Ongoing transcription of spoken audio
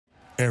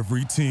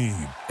Every team,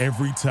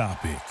 every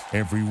topic,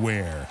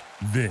 everywhere.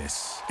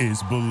 This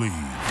is Believe.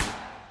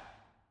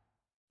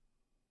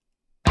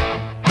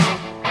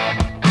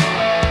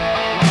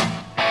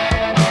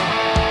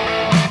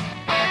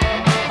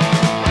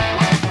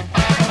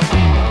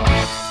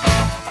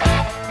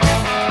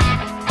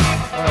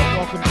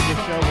 Welcome to the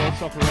show, World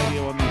Soccer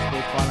Radio on the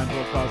Sports Byline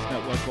Broadcast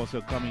Network, also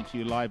coming to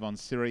you live on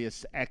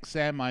Sirius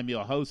XM. I'm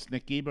your host,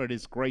 Nick Geber. It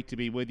is great to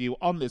be with you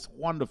on this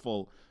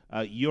wonderful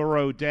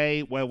Euro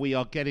Day, where we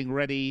are getting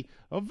ready,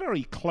 or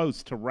very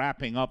close to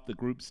wrapping up the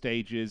group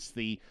stages.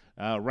 The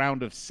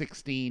round of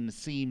 16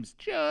 seems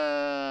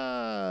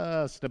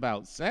just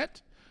about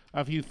set.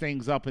 A few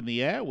things up in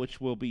the air, which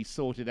will be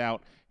sorted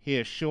out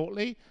here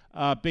shortly.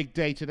 Big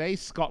day today,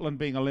 Scotland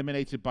being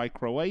eliminated by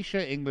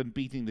Croatia, England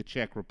beating the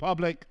Czech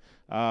Republic,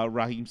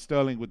 Raheem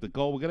Sterling with the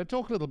goal. We're going to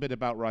talk a little bit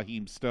about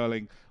Raheem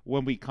Sterling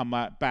when we come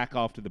back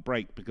after the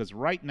break, because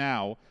right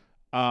now,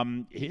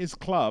 his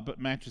club,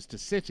 Manchester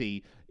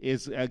City,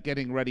 is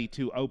getting ready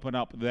to open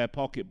up their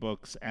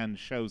pocketbooks and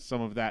show some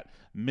of that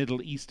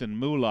Middle Eastern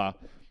moolah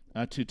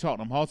to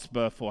Tottenham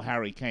Hotspur for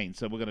Harry Kane.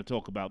 So we're going to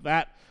talk about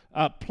that.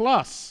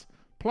 Plus,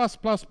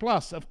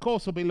 of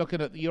course, we'll be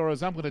looking at the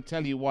Euros. I'm going to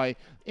tell you why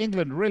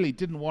England really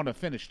didn't want to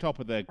finish top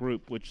of their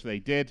group, which they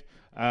did.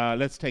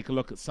 Let's take a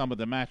look at some of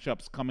the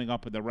matchups coming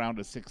up in the round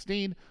of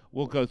 16.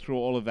 We'll go through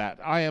all of that.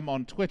 I am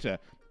on Twitter,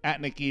 at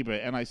Nick Geber,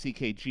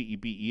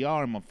 Nickgeber.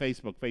 I'm on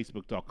Facebook,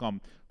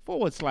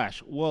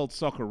 facebook.com/World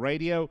Soccer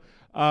Radio.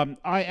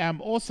 I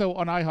am also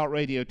on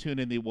iHeartRadio. Tune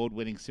in the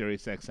award-winning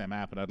Sirius XM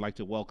app, and I'd like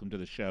to welcome to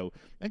the show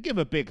and give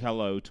a big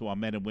hello to our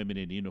men and women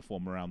in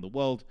uniform around the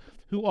world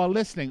who are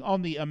listening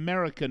on the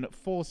American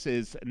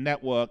Forces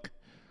Network.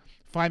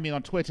 Find me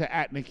on Twitter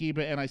at Nick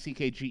Geber,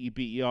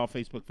 Nickgeber,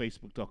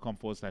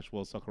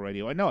 facebook.com/World Soccer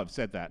Radio. I know I've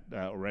said that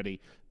already,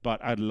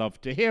 but I'd love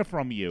to hear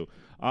from you.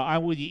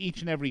 I'm with you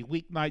each and every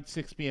weeknight,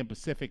 6 p.m.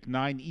 Pacific,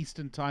 9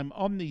 Eastern Time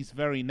on these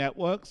very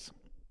networks.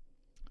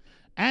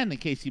 And in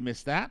case you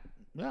missed that,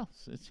 well,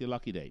 it's your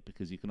lucky day,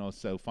 because you can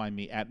also find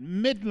me at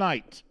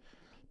midnight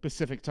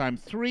Pacific Time,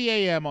 3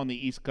 a.m. on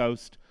the East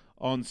Coast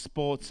on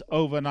Sports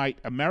Overnight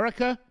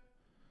America.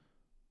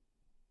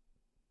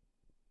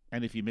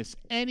 And if you miss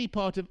any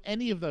part of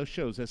any of those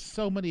shows, there's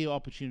so many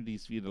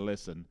opportunities for you to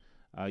listen.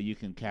 You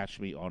can catch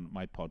me on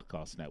my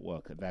podcast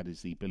network. That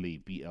is the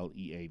Believe,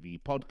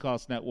 B-L-E-A-V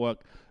podcast network.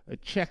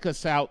 Check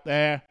us out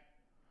there,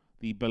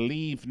 the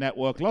Believe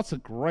Network. Lots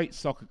of great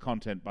soccer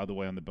content, by the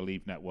way, on the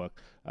Believe Network.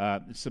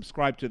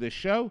 Subscribe to this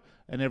show,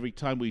 and every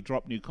time we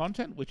drop new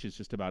content, which is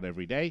just about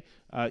every day,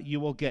 you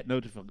will get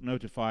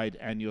notified,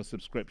 and your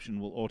subscription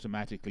will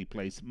automatically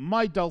place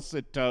my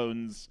dulcet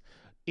tones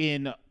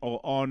in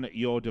or on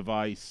your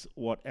device,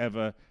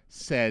 whatever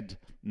said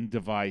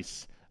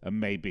device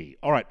may be.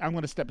 All right, I'm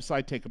going to step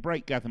aside, take a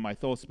break, gather my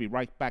thoughts, be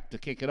right back to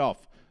kick it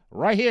off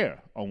right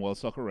here on World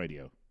Soccer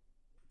Radio.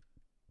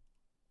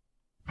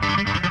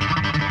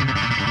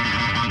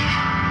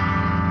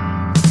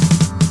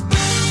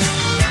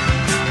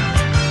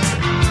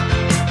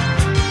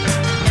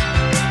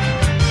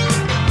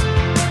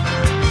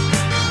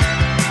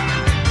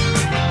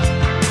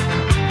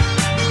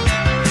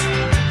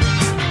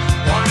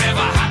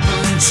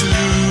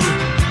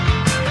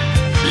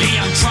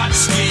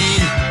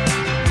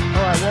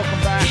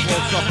 Welcome back,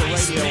 World Soccer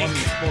Radio on the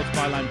Sports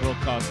Byline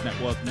Broadcast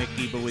Network. Nick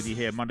Geber with you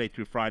here Monday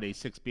through Friday,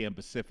 6 p.m.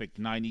 Pacific,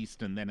 9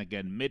 Eastern, then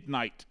again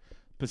midnight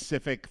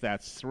Pacific.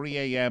 That's 3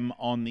 a.m.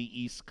 on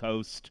the East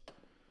Coast.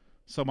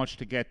 So much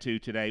to get to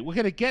today. We're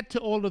going to get to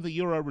all of the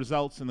Euro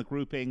results and the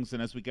groupings,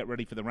 and as we get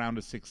ready for the round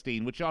of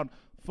 16, which aren't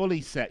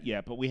fully set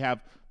yet, but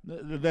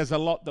there's a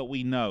lot that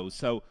we know.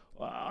 So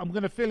I'm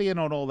going to fill you in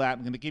on all that.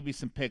 I'm going to give you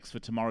some picks for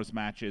tomorrow's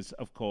matches,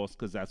 of course,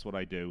 because that's what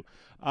I do.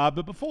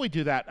 But before we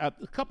do that, a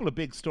couple of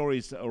big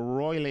stories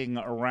roiling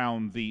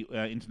around the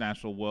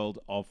international world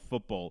of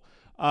football.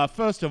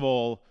 First of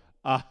all,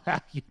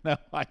 sometimes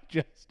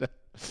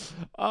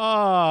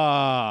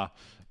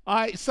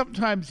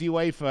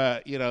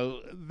UEFA,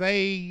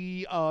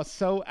 they are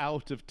so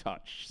out of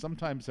touch.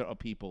 Sometimes there are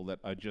people that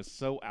are just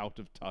so out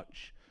of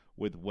touch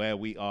with where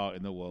we are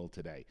in the world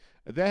today.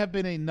 There have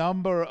been a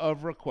number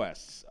of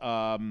requests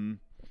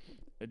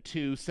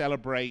to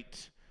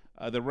celebrate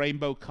the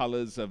rainbow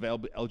colors of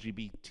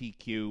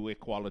LGBTQ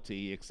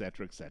equality,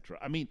 etc., etc.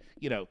 I mean,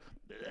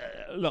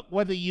 look,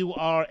 whether you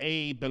are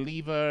a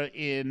believer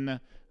in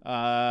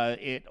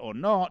it or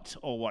not,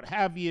 or what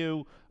have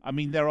you, I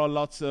mean, there are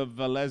lots of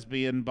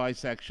lesbian,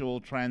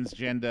 bisexual,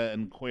 transgender,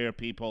 and queer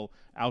people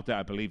out there.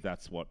 I believe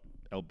that's what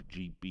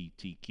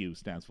LGBTQ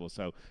stands for.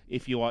 So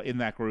if you are in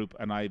that group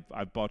and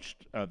I've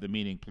botched the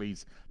meaning,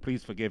 please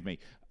forgive me.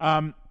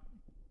 And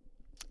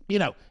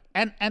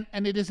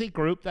it is a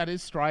group that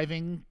is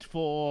striving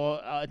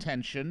for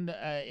attention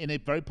in a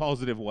very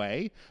positive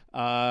way.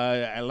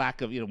 A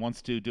lack of,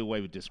 wants to do away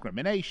with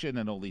discrimination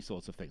and all these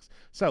sorts of things.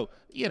 So,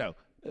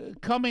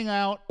 coming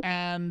out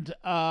and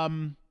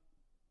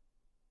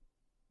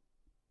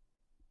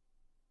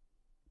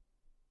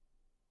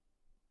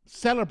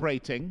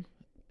celebrating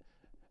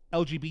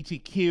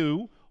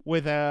LGBTQ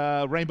with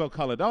a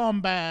rainbow-colored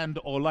armband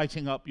or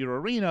lighting up your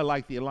arena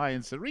like the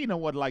Alliance Arena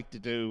would like to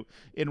do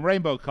in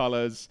rainbow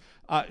colors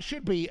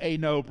should be a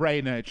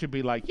no-brainer. It should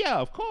be like, yeah,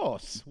 of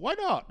course. Why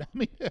not? I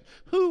mean,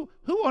 who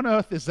on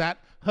earth is that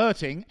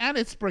hurting? And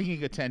it's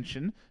bringing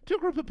attention to a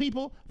group of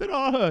people that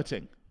are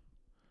hurting.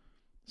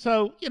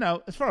 So,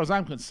 as far as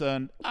I'm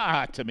concerned,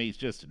 to me, it's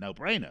just a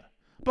no-brainer.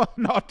 But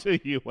not to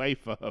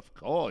UEFA, of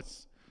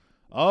course.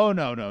 Oh,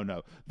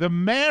 no. The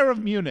mayor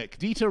of Munich,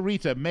 Dieter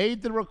Rita,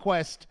 made the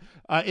request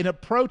in a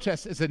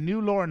protest as a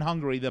new law in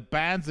Hungary that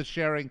bans the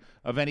sharing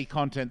of any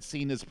content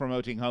seen as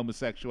promoting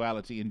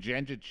homosexuality and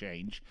gender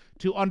change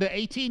to under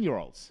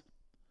 18-year-olds.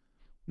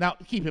 Now,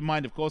 keep in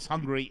mind, of course,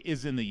 Hungary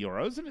is in the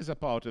Euros and is a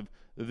part of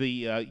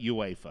the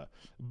UEFA.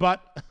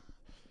 But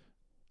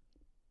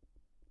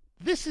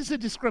this is a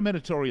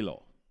discriminatory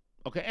law.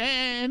 Okay,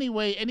 any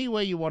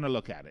way you want to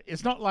look at it.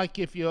 It's not like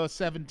if you're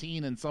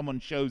 17 and someone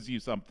shows you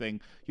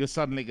something, you're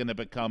suddenly going to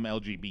become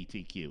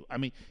LGBTQ. I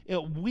mean,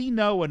 we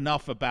know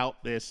enough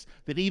about this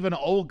that even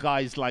old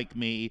guys like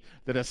me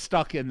that are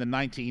stuck in the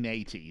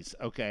 1980s,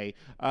 okay,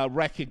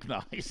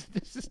 recognize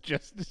this is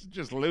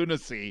just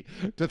lunacy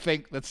to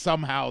think that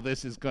somehow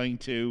this is going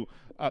to,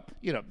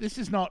 this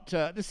is not,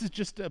 this is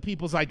just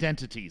people's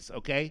identities,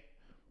 okay?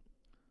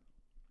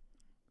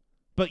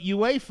 But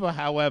UEFA,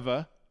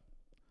 however,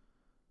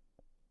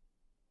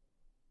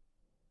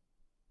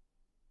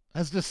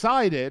 has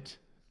decided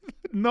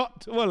not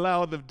to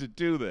allow them to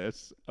do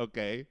this,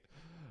 okay?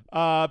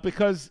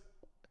 Because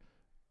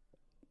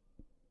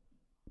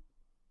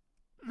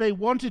they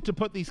wanted to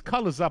put these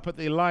colors up at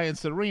the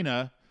Alliance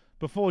Arena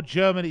before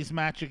Germany's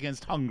match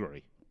against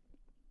Hungary,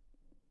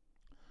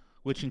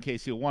 which, in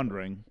case you're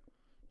wondering,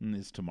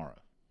 is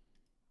tomorrow,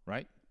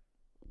 right?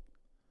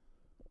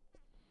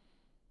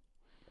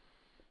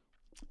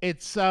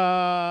 It's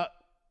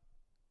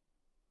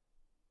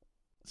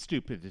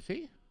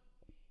stupidity.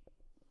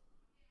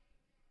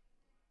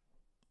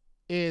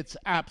 It's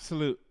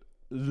absolute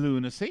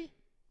lunacy.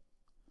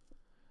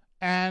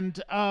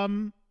 And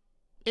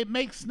it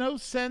makes no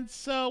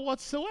sense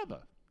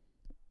whatsoever.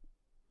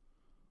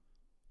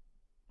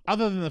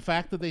 Other than the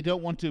fact that they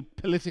don't want to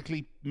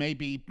politically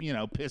maybe,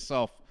 piss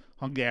off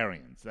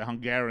Hungarians, the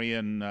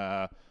Hungarian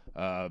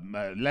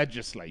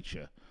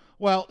legislature.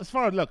 Well, as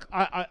far as, look,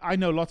 I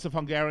know lots of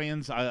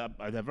Hungarians.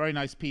 They're very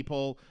nice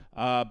people.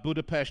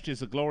 Budapest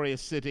is a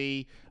glorious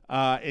city,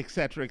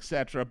 etc.,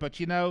 etc. But,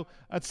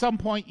 at some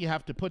point you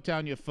have to put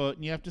down your foot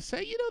and you have to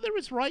say, there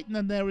is right and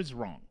then there is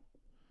wrong.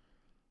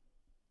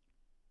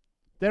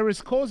 There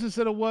is causes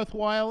that are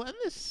worthwhile, and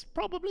this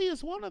probably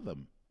is one of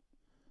them.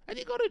 And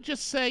you got to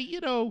just say,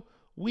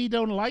 we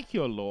don't like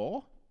your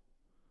law.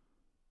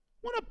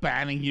 We're not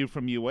banning you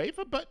from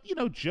UEFA, but,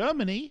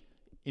 Germany,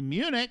 in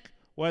Munich,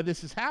 where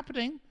this is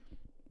happening,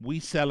 we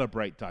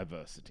celebrate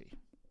diversity.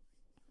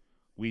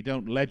 We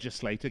don't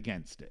legislate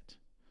against it.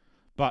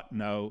 But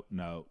no.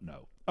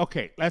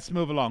 Okay, let's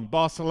move along.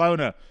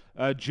 Barcelona,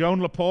 Joan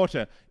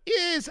Laporta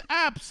is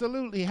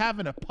absolutely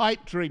having a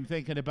pipe dream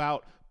thinking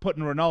about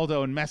putting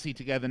Ronaldo and Messi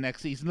together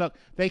next season. Look,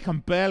 they can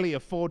barely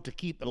afford to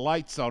keep the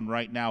lights on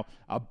right now.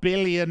 $1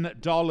 billion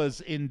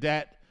in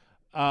debt.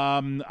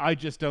 I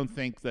just don't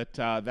think that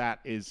that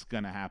is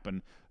going to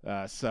happen.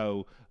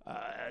 Cristiano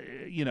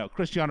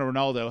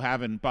Ronaldo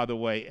having, by the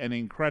way, an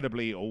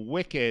incredibly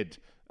wicked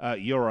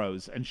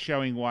Euros and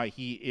showing why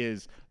he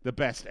is the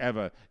best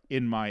ever,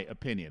 in my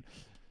opinion.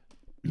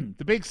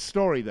 The big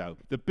story, though,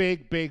 the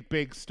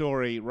big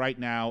story right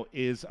now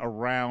is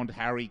around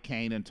Harry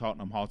Kane and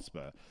Tottenham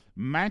Hotspur.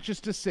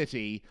 Manchester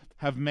City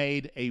have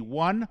made a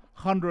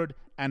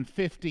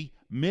 £150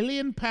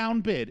 million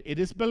bid, it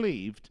is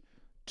believed,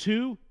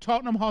 to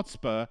Tottenham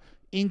Hotspur,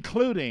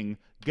 including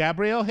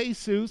Gabriel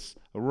Jesus,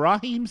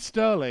 Raheem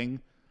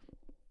Sterling,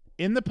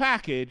 in the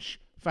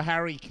package for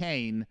Harry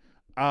Kane.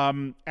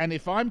 And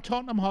if I'm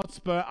Tottenham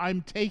Hotspur,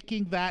 I'm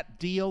taking that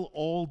deal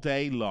all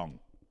day long.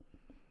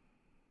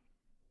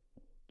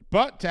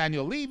 But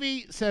Daniel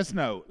Levy says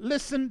no.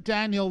 Listen,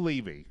 Daniel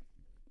Levy.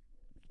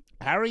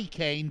 Harry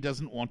Kane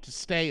doesn't want to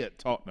stay at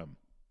Tottenham.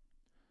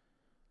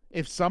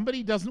 If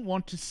somebody doesn't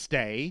want to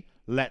stay,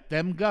 let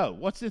them go.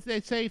 What's it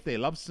they say? If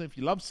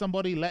you love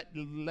somebody,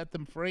 let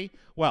them free.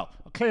 Well,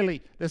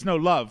 clearly there's no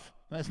love.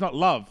 It's not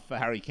love for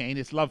Harry Kane.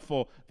 It's love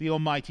for the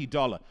almighty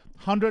dollar.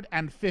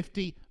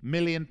 £150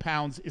 million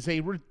is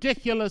a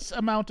ridiculous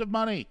amount of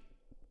money.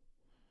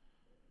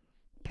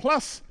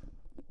 Plus,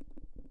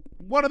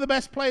 one of the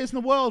best players in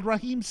the world,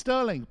 Raheem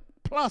Sterling.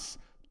 Plus,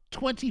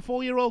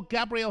 24-year-old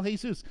Gabriel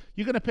Jesus.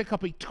 You're going to pick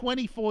up a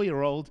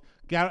 24-year-old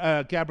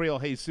Gabriel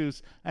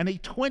Jesus and a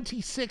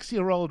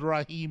 26-year-old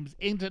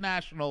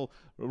international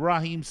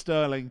Raheem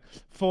Sterling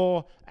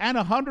and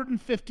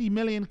 150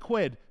 million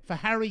quid for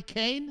Harry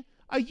Kane?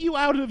 Are you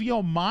out of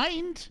your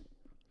mind?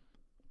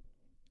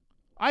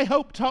 I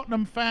hope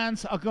Tottenham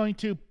fans are going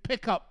to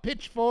pick up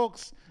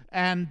pitchforks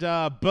and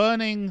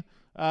burning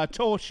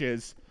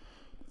torches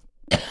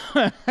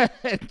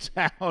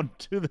down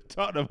to the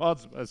Tottenham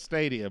Hotspur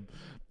Stadium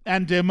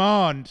and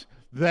demand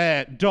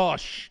their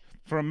dosh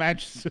from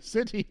Manchester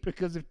City,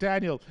 because if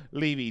Daniel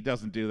Levy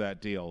doesn't do that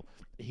deal,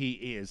 he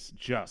is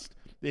just,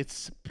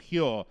 it's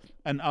pure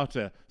and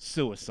utter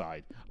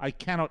suicide. I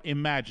cannot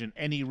imagine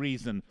any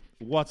reason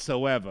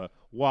whatsoever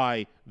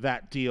why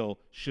that deal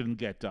shouldn't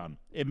get done.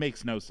 It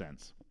makes no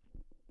sense.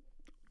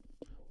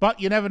 But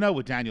you never know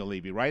with Daniel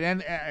Levy, right?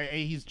 And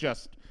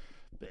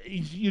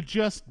you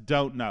just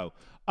don't know.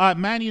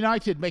 Man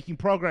United making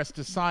progress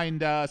to sign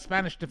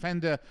Spanish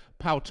defender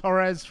Pau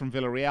Torres from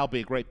Villarreal.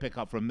 Be a great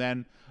pickup from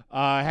them.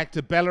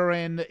 Hector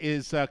Bellerin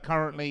is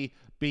currently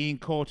being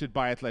courted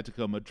by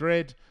Atletico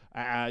Madrid.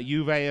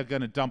 Juve are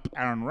going to dump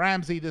Aaron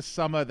Ramsey this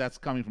summer. That's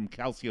coming from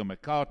Calcio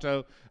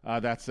Mercato.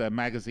 That's a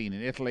magazine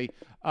in Italy.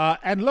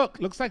 And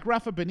looks like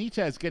Rafa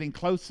Benitez getting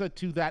closer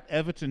to that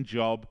Everton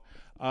job.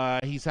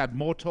 He's had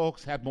more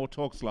talks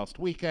last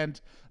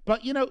weekend.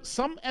 But,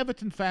 some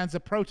Everton fans are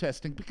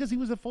protesting because he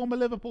was a former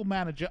Liverpool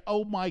manager.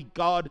 Oh, my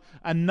God,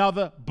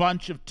 another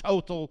bunch of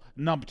total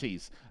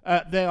numpties.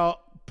 They are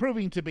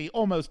proving to be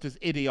almost as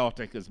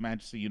idiotic as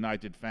Manchester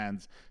United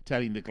fans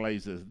telling the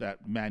Glazers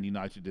that Man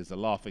United is a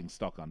laughing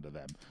stock under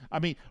them. I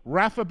mean,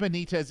 Rafa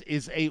Benitez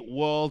is a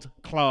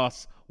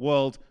world-class,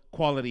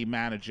 world-quality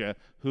manager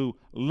who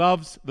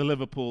loves the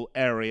Liverpool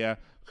area,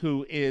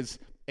 who is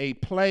a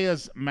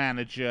player's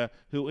manager,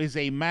 who is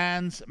a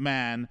man's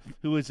man,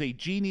 who is a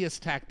genius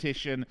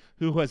tactician,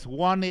 who has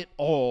won it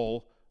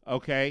all,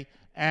 okay?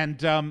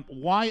 And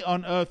why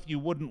on earth you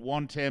wouldn't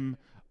want him,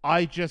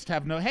 I just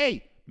have no...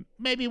 Hey,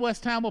 maybe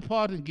West Ham will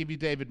part and give you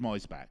David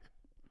Moyes back.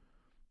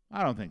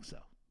 I don't think so.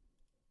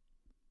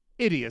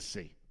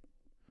 Idiocy.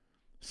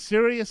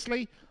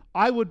 Seriously,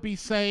 I would be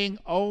saying,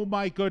 oh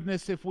my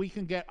goodness, if we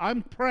can get...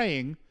 I'm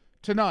praying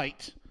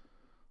tonight...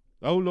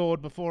 Oh,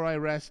 Lord, before I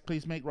rest,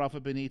 please make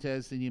Rafa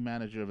Benitez the new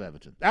manager of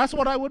Everton. That's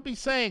what I would be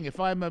saying if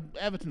I'm an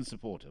Everton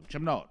supporter, which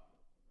I'm not.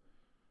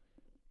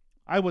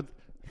 I would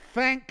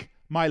thank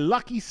my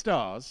lucky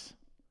stars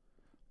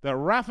that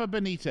Rafa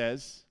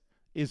Benitez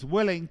is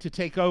willing to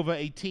take over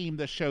a team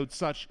that showed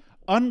such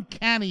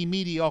uncanny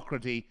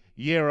mediocrity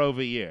year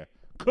over year.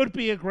 Could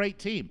be a great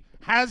team.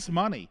 Has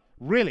money.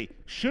 Really.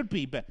 Should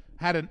be.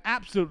 Had an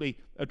absolutely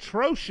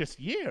atrocious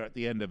year at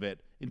the end of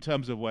it in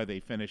terms of where they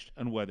finished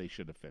and where they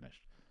should have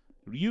finished.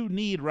 You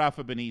need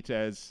Rafa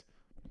Benitez,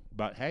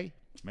 but hey,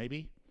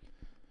 maybe.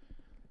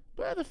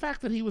 But the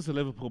fact that he was a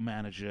Liverpool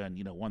manager and,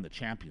 won the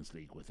Champions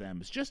League with them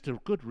is just a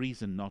good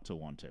reason not to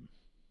want him.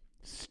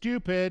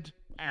 Stupid.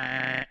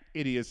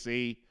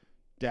 Idiocy.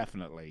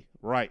 Definitely.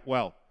 Right,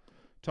 well,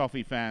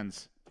 Toffee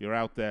fans, if you're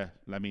out there,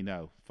 let me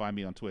know. Find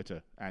me on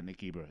Twitter, at Nick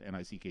Geber,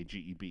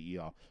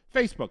 Nickgeber.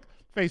 Facebook,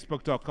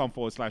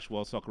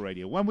 facebook.com/World Soccer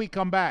Radio. When we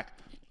come back,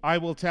 I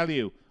will tell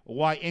you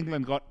why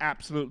England got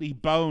absolutely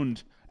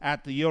boned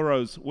at the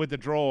Euros with the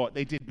draw.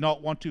 They did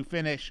not want to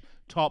finish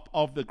top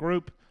of the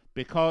group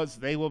because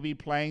they will be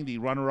playing the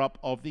runner-up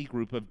of the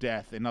group of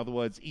death. In other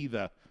words,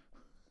 either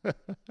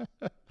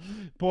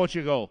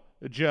Portugal,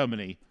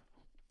 Germany,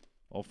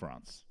 or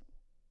France.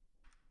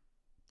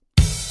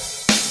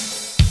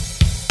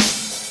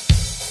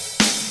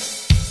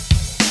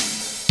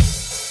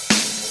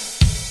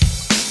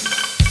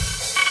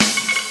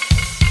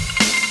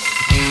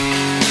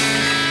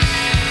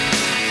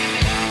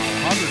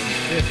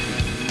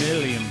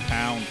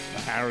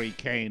 Harry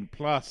Kane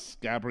plus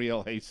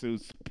Gabriel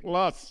Jesus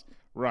plus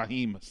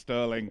Raheem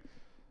Sterling.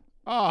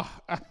 My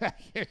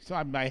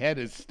head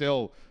is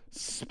still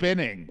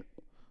spinning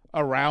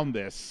around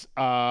this,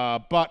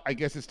 but I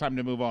guess it's time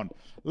to move on.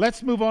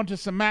 Let's move on to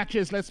some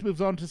matches. Let's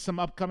move on to some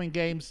upcoming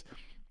games.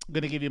 I'm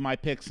going to give you my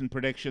picks and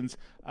predictions,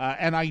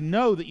 and I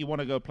know that you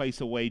want to go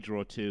place a wager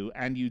or two,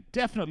 and you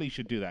definitely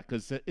should do that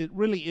because it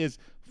really is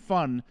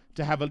fun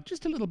to have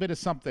just a little bit of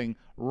something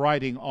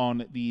riding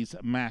on these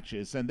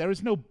matches, and there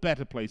is no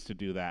better place to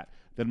do that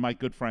than my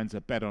good friends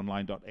at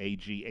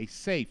BetOnline.ag, a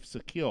safe,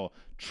 secure,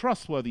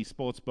 trustworthy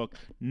sportsbook.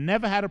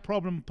 Never had a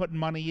problem putting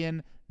money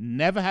in,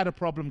 never had a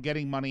problem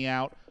getting money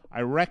out. I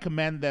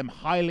recommend them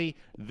highly.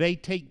 They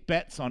take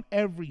bets on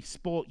every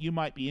sport you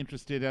might be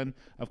interested in.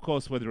 Of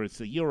course, whether it's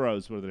the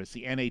Euros, whether it's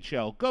the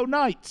NHL, go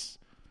Knights!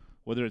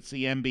 Whether it's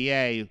the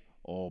NBA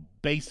or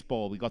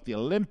baseball, we got the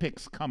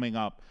Olympics coming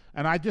up.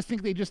 And I just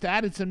think they just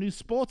added some new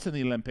sports in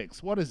the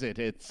Olympics. What is it?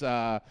 It's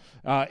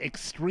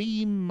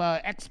extreme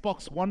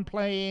Xbox One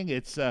playing.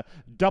 It's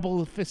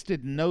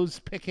double-fisted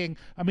nose-picking.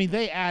 I mean,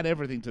 they add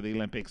everything to the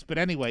Olympics. But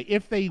anyway,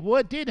 if they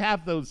did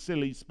have those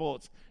silly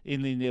sports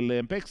in the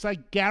Olympics, I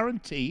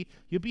guarantee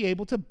you'll be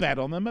able to bet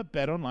on them at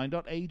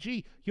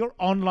betonline.ag, your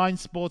online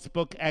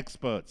sportsbook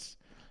experts.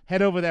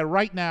 Head over there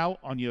right now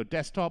on your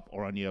desktop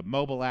or on your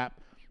mobile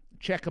app.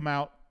 Check them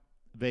out.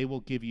 They will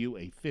give you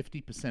a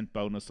 50%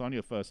 bonus on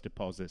your first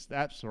deposit.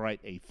 That's right,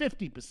 a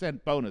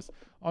 50% bonus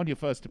on your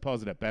first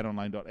deposit at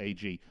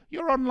betonline.ag.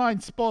 Your online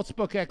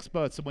sportsbook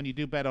experts. And when you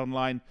do bet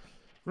online,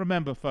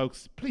 remember,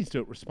 folks, please do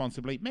it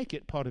responsibly. Make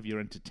it part of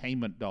your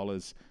entertainment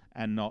dollars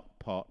and not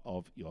part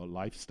of your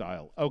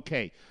lifestyle.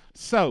 Okay,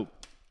 so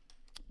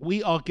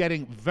we are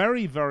getting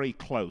very, very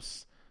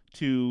close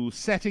to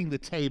setting the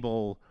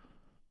table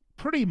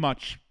pretty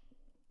much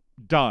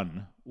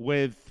done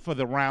for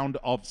the round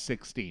of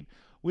 16.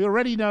 We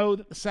already know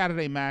that the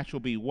Saturday match will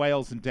be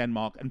Wales and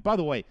Denmark. And by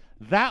the way,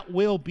 that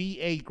will be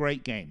a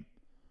great game.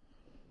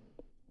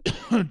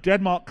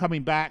 Denmark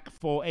coming back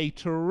for a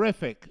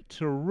terrific,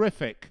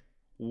 terrific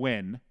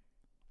win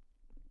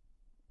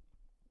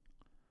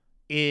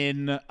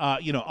in,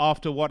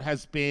 after what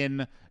has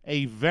been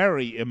a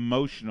very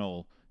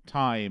emotional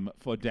time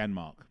for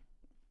Denmark.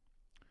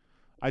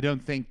 I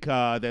don't think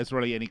there's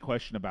really any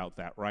question about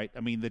that, right? I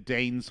mean, the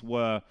Danes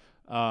were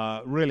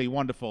really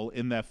wonderful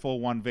in their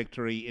 4-1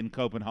 victory in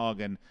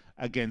Copenhagen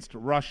against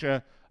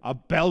Russia.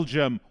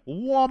 Belgium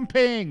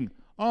whomping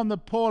on the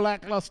poor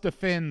lackluster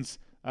Finns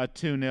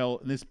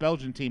 2-0. And this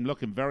Belgian team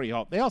looking very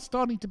hot. They are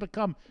starting to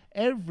become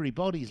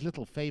everybody's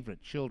little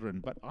favorite children.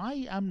 But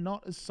I am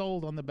not as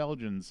sold on the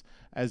Belgians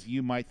as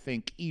you might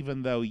think,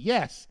 even though,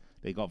 yes,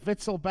 they got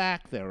Witsel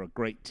back. They're a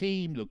great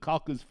team.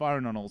 Lukaku's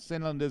firing on all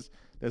cylinders.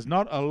 There's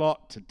not a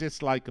lot to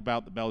dislike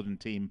about the Belgian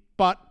team,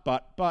 but.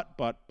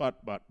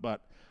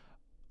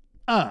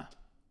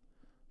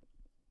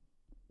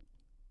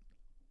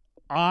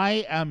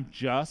 I am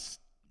just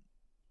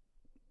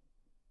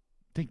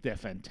think they're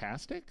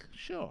fantastic,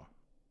 sure.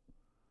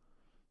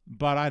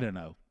 But I don't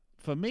know.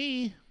 For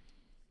me,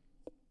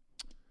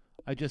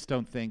 I just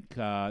don't think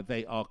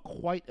they are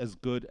quite as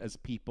good as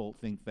people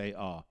think they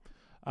are.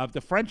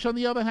 The French, on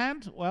the other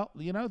hand, well,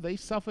 they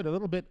suffered a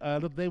little bit.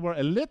 They were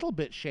a little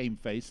bit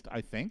shamefaced,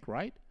 I think,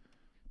 right?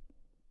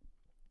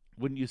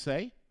 Wouldn't you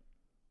say?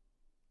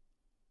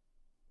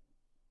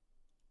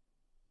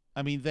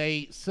 I mean,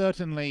 they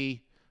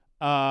certainly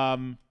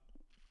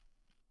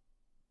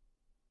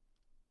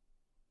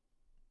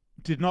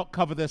did not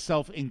cover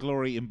themselves in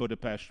glory in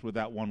Budapest with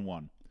that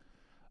 1-1.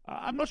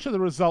 I'm not sure the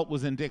result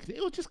was indicative.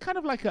 It was just kind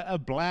of like a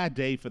blah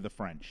day for the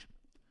French.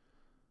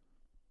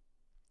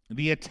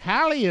 The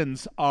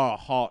Italians are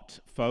hot,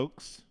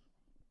 folks.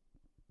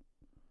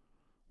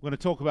 We're going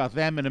to talk about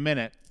them in a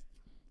minute.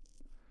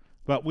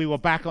 But we were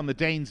back on the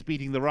Danes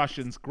beating the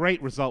Russians.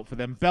 Great result for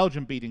them.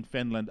 Belgium beating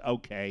Finland.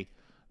 Okay.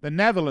 The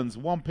Netherlands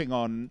whomping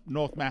on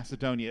North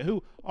Macedonia,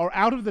 who are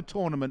out of the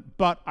tournament,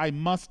 but I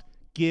must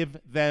give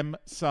them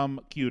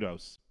some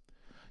kudos.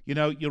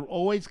 You're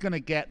always going to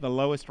get the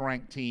lowest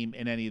ranked team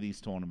in any of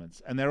these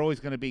tournaments. And they're always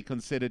going to be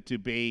considered to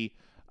be,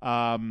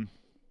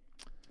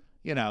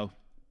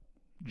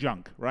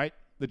 junk, right?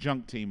 The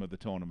junk team of the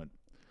tournament.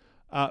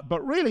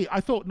 But really,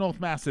 I thought North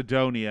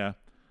Macedonia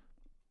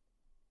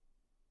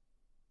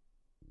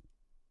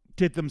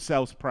did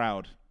themselves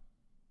proud.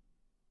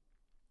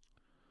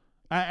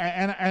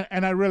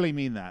 And I really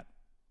mean that.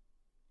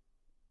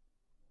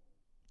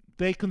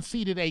 They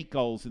conceded 8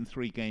 goals in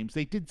 3 games.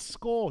 They did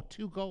score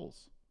 2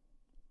 goals.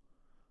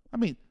 I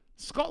mean,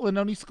 Scotland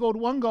only scored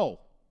 1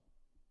 goal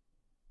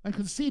and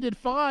conceded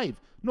 5.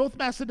 North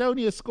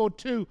Macedonia scored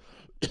 2,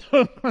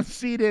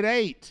 conceded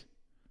 8.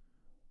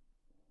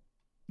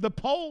 The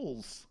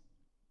Poles,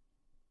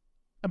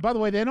 and by the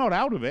way, they're not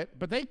out of it,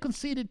 but they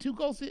conceded 2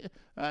 goals.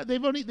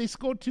 They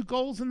scored 2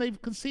 goals and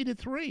they've conceded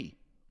 3.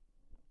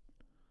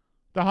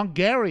 The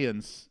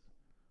Hungarians,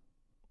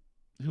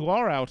 who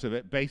are out of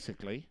it,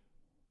 basically,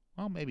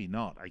 well, maybe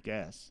not, I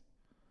guess,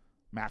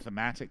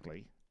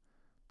 mathematically.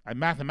 And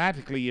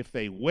mathematically, if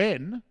they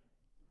win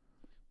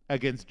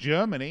against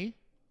Germany,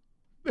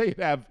 they'd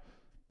have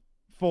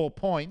 4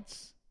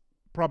 points,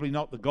 probably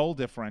not the goal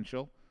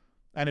differential.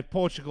 And if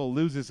Portugal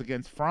loses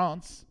against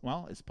France,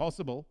 well, it's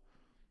possible.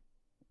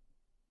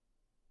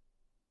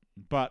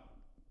 But,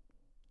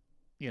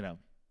 the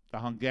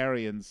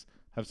Hungarians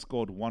have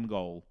scored 1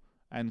 goal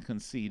and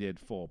conceded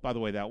 4. By the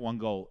way, that 1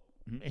 goal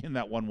in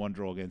that 1-1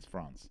 draw against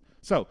France.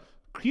 So,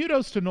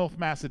 kudos to North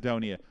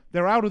Macedonia.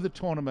 They're out of the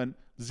tournament,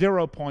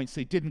 0 points.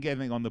 They didn't get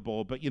anything on the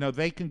board, but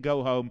they can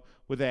go home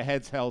with their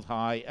heads held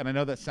high. And I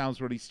know that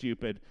sounds really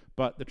stupid,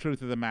 but the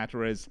truth of the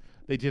matter is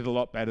they did a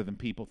lot better than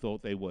people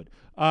thought they would.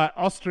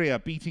 Austria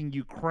beating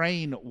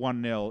Ukraine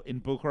 1-0 in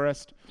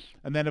Bucharest.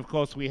 And then, of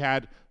course, we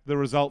had the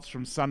results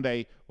from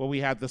Sunday where we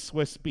had the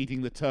Swiss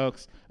beating the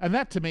Turks. And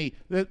that, to me,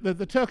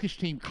 the Turkish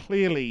team,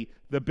 clearly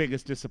the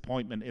biggest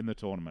disappointment in the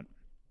tournament.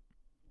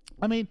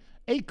 I mean,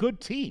 a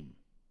good team.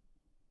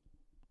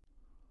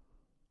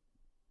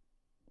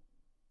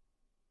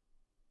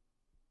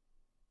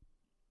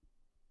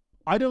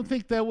 I don't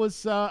think there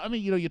was,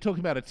 you're talking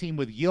about a team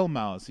with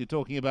Yilmaz. You're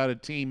talking about a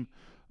team,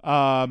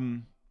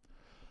 Koku,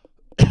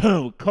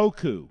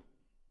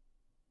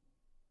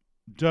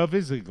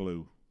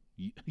 Derviziglu,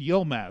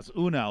 Yilmaz,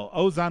 Unal,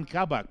 Ozan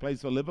Kabak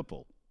plays for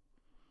Liverpool.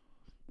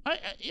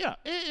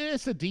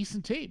 It's a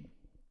decent team.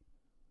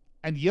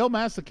 And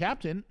Yilmaz, the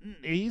captain,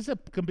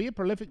 can be a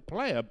prolific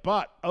player,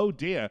 but, oh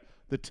dear,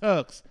 the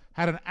Turks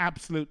had an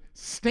absolute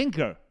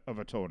stinker of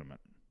a tournament.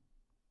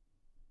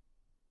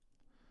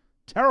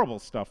 Terrible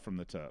stuff from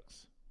the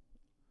Turks.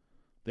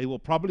 They will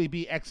probably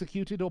be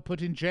executed or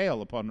put in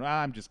jail upon...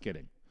 I'm just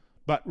kidding.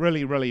 But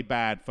really, really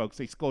bad, folks.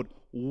 They scored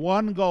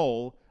 1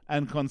 goal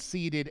and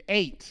conceded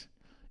 8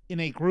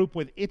 in a group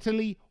with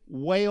Italy,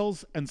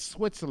 Wales, and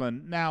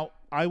Switzerland. Now,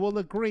 I will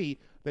agree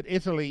that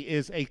Italy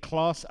is a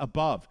class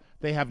above.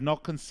 they have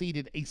not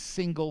conceded a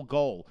single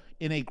goal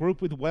in a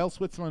group with Wales,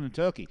 Switzerland, and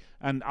Turkey.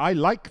 And I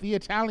like the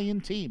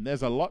Italian team.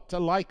 There's a lot to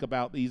like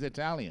about these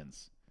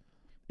Italians.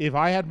 If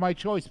I had my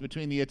choice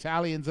between the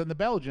Italians and the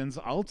Belgians,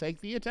 I'll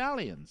take the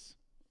Italians.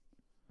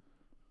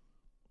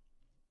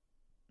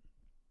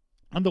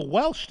 And the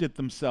Welsh did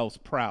themselves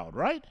proud,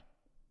 right?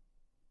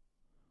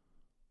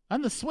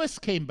 And the Swiss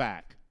came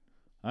back.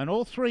 And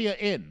all three are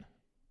in.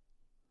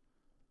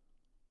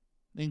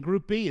 In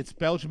Group B, it's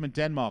Belgium and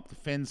Denmark. The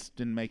Finns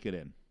didn't make it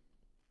in.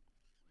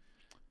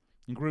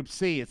 In Group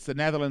C, it's the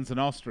Netherlands and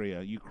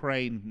Austria.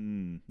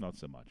 Ukraine, not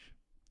so much.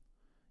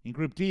 In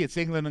Group D, it's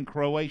England and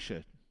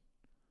Croatia.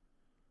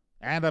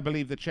 And I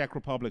believe the Czech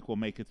Republic will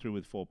make it through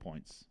with 4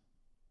 points.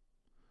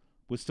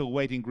 We're still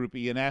waiting Group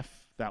E and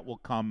F. That will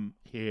come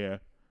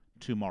here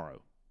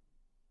tomorrow.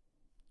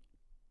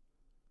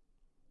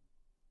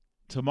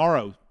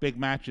 Tomorrow, big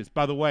matches.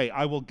 By the way,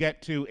 I will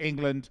get to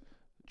England,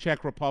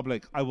 Czech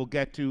Republic. I will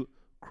get to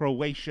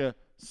Croatia,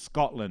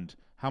 Scotland.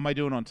 How am I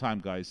doing on time,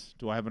 guys?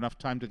 Do I have enough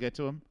time to get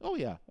to them? Oh,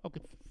 yeah. Okay,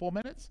 4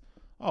 minutes?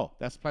 Oh,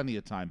 that's plenty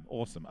of time.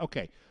 Awesome.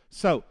 Okay,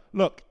 so,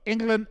 look,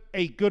 England,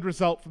 a good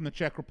result from the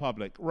Czech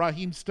Republic.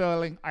 Raheem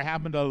Sterling, I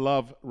happen to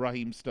love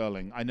Raheem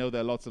Sterling. I know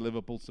there are lots of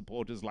Liverpool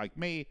supporters like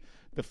me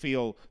that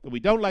feel that we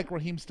don't like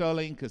Raheem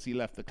Sterling because he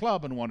left the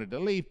club and wanted to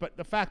leave. But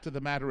the fact of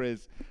the matter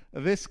is,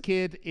 this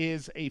kid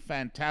is a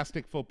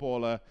fantastic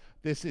footballer.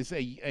 This is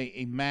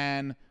a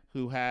man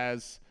who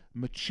has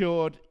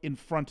matured in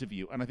front of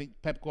you. And I think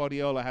Pep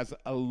Guardiola has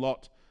a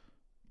lot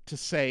to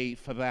say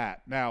for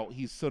that. Now,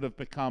 he's sort of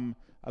become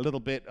a little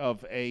bit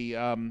of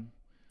a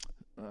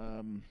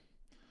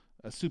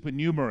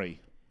supernumerary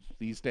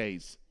these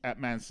days at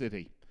Man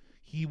City.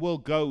 He will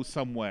go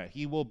somewhere.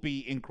 He will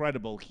be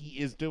incredible. He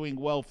is doing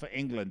well for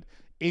England.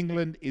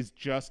 England is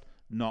just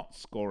not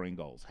scoring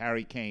goals.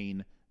 Harry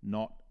Kane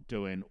not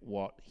doing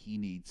what he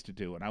needs to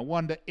do. And I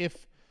wonder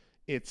if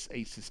it's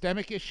a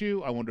systemic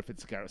issue. I wonder if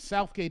it's a Gareth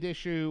Southgate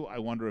issue. I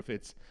wonder if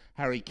it's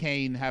Harry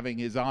Kane having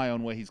his eye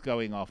on where he's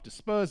going after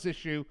Spurs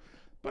issue.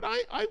 But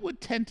I would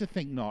tend to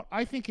think not.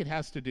 I think it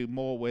has to do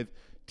more with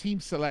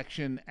team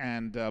selection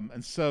and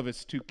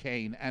service to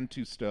Kane and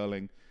to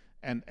Sterling.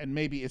 And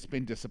maybe it's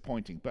been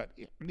disappointing. But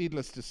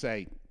needless to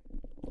say,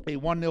 a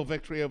 1-0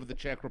 victory over the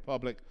Czech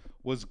Republic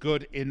was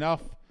good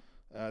enough.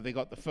 They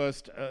got the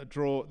first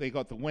draw. They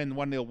got the win,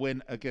 1-0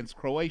 win against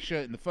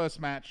Croatia in the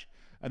first match.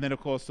 And then, of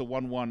course, the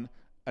 1-1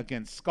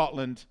 against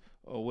Scotland,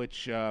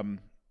 which, was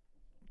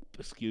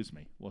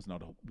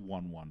not a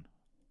 1-1.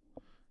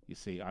 You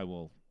see, I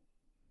will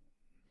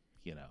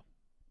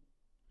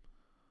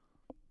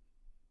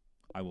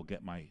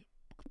get my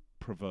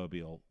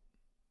proverbial,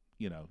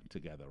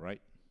 together,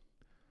 right?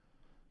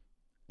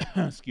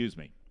 Excuse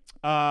me.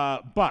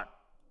 But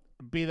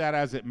be that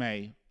as it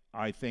may,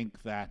 I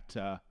think that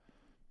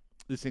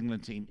this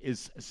England team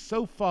is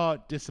so far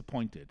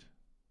disappointed.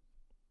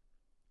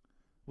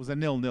 It was a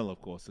 0-0,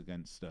 of course,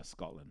 against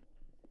Scotland.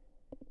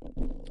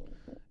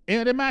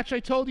 In a match I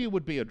told you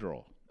would be a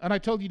draw. And I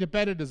told you to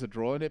bet it as a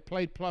draw, and it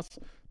played plus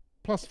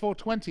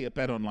 420 at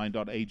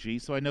BetOnline.ag,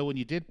 so I know when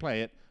you did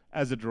play it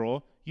as a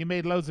draw, you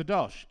made loads of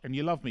dosh, and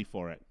you love me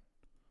for it.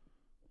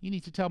 You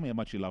need to tell me how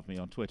much you love me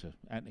on Twitter,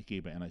 at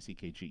Nickgeber,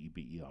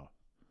 Nickgeber.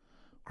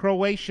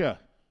 Croatia.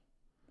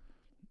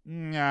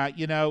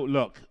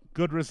 Look,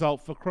 good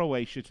result for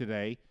Croatia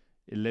today,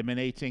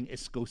 eliminating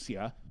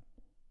Escocia.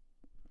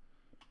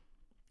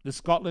 The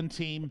Scotland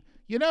team,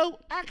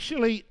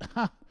 actually,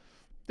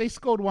 they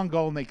scored 1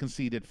 goal and they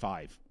conceded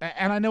 5.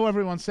 And I know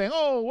everyone's saying,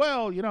 oh,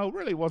 well,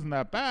 really wasn't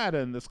that bad,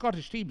 and the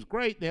Scottish team's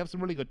great. They have some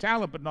really good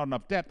talent, but not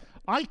enough depth.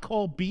 I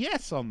call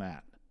BS on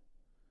that.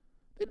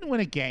 They didn't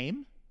win a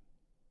game.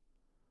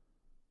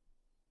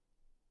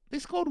 They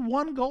scored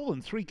 1 goal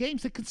in 3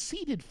 games. They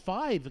conceded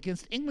 5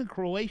 against England,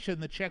 Croatia,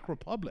 and the Czech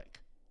Republic.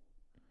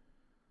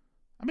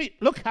 I mean,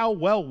 look how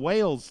well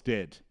Wales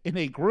did in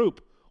a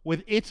group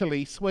with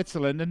Italy,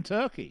 Switzerland, and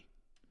Turkey.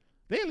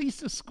 They at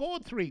least have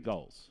scored 3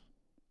 goals.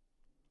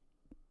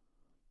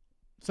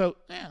 So,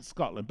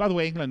 Scotland. By the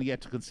way, England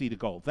yet to concede a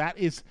goal. That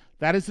is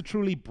a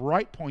truly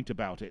bright point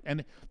about it.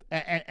 And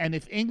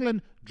if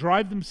England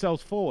drive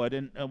themselves forward,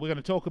 and we're going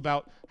to talk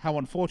about how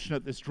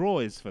unfortunate this draw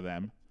is for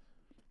them,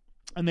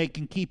 and they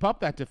can keep up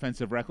that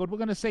defensive record, we're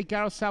going to say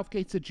Gareth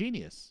Southgate's a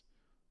genius.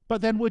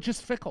 But then we're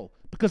just fickle,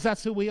 because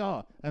that's who we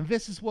are. And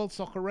this is World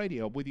Soccer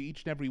Radio, with you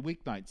each and every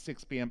weeknight,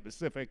 6 p.m.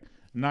 Pacific,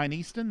 9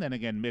 Eastern, then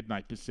again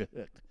midnight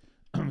Pacific.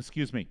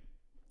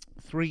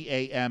 3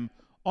 a.m.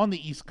 on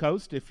the East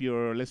Coast, if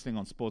you're listening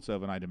on Sports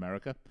Overnight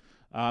America.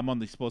 I'm on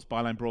the Sports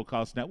Byline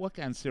Broadcast Network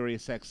and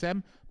Sirius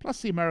XM,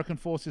 plus the American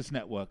Forces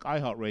Network,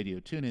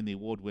 iHeartRadio. Tune in the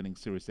award-winning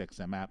Sirius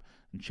XM app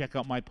and check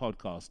out my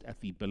podcast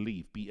at the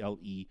Believe,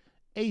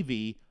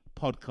 BLEAV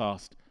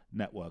Podcast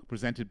Network,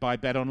 presented by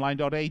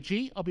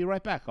BetOnline.ag. I'll be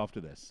right back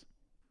after this.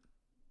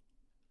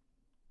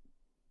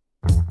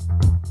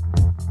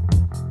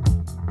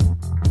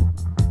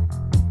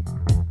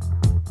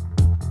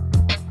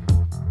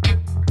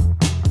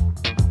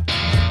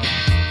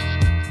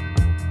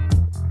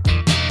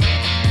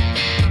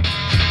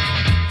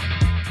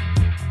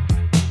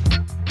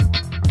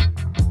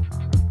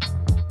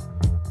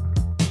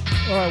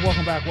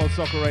 Welcome back, World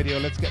Soccer Radio.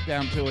 Let's get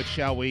down to it,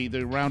 shall we?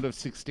 The round of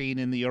 16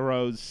 in the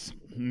Euros.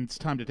 It's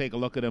time to take a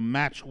look at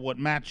match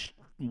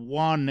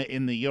one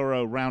in the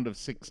Euro round of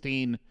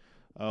 16,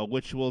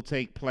 which will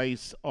take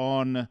place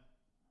on, I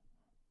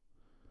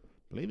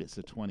believe it's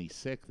the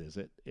 26th, is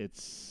it?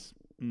 It's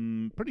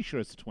pretty sure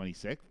it's the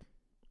 26th.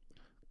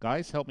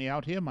 Guys, help me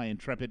out here, my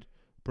intrepid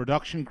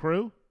production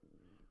crew.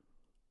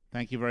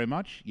 Thank you very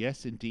much.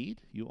 Yes,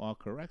 indeed, you are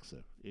correct,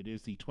 sir. It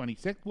is the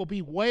 26th. Will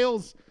be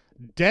Wales,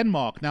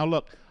 Denmark. Now,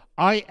 look,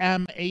 I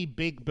am a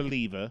big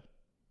believer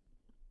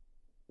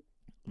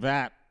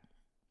that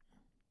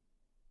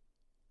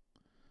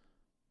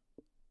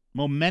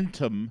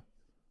momentum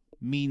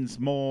means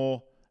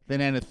more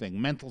than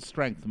anything. Mental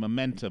strength,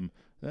 momentum,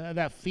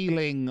 that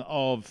feeling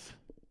of,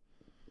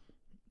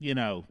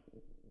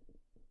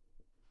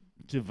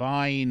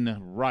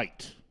 divine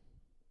right.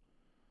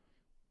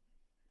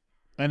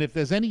 And if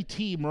there's any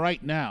team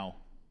right now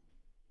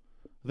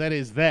that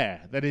is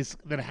there,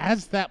 that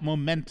has that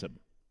momentum,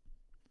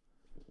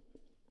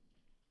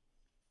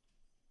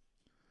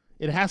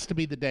 it has to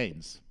be the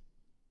Danes.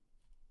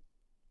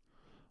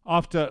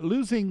 After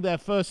losing their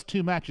first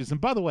two matches,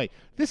 and by the way,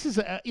 this is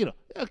a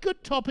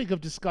good topic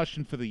of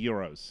discussion for the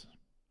Euros.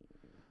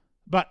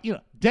 But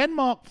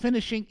Denmark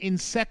finishing in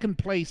second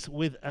place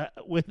with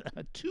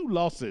 2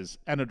 losses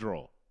and a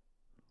draw.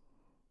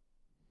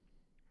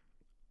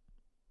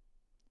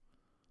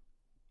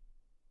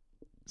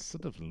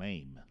 Sort of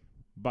lame.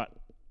 But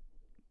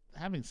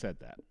having said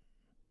that,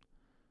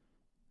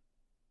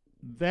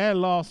 their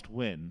last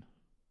win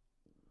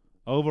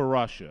over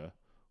Russia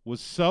was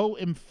so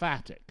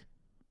emphatic.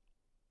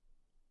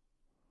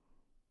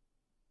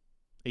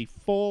 A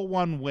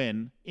 4-1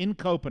 win in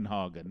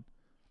Copenhagen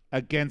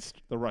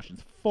against the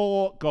Russians.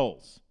 4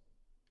 goals.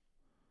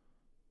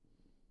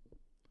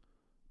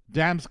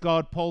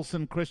 Damsgaard,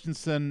 Poulsen,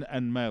 Christensen,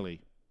 and Meli.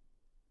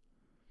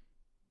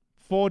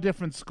 4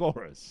 different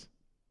scorers.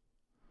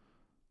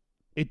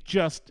 It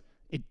just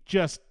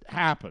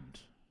happened.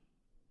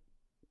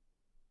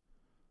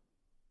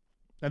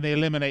 And they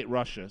eliminate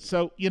Russia.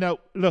 So,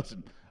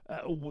 listen,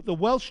 the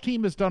Welsh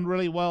team has done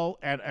really well,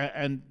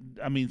 and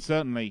I mean,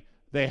 certainly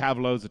they have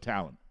loads of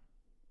talent.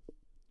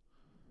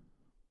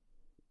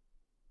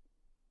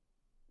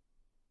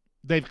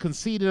 They've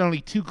conceded only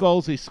 2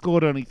 goals. They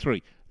scored only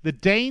 3. The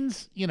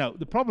Danes,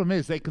 the problem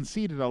is they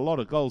conceded a lot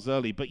of goals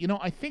early. But,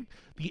 I think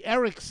the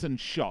Eriksson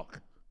shock.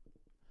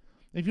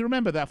 If you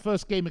remember that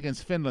first game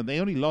against Finland,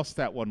 they only lost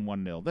that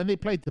 1-0. Then they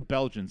played the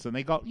Belgians, and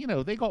they got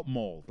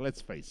mauled.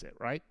 Let's face it,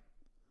 right?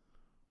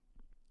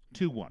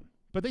 2-1.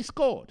 But they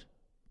scored.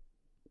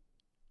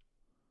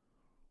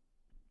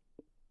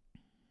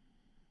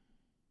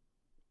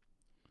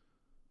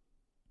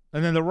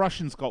 And then the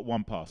Russians got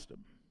one past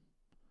them.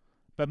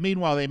 But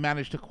meanwhile, they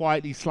managed to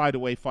quietly slide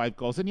away 5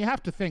 goals. And you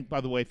have to think, by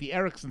the way, if the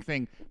Eriksson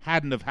thing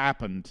hadn't have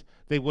happened,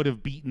 they would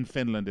have beaten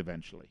Finland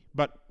eventually.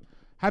 But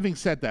having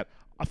said that,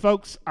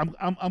 folks, I'm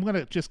going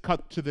to just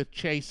cut to the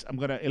chase. I'm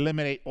going to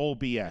eliminate all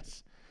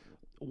BS.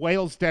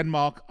 Wales,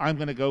 Denmark, I'm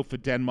going to go for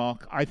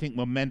Denmark. I think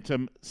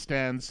momentum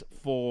stands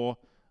for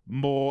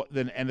more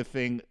than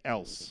anything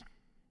else.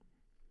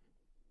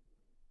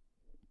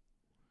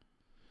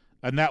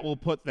 And that will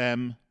put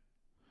them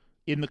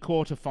in the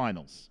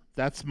quarterfinals.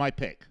 That's my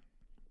pick.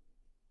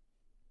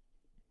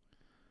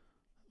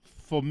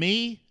 For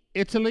me,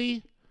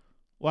 Italy,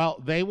 well,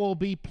 they will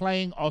be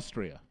playing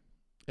Austria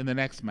in the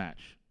next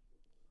match.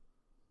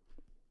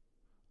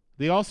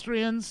 The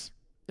Austrians,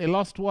 they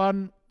lost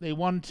 1, they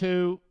won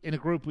 2 in a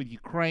group with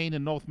Ukraine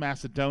and North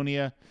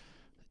Macedonia.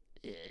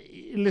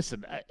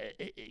 Listen,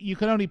 you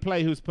can only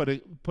play who's put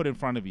in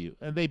front of you.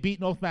 And they beat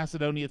North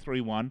Macedonia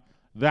 3-1.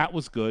 That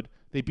was good.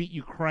 They beat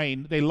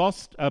Ukraine. They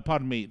lost, they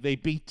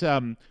beat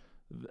Ukraine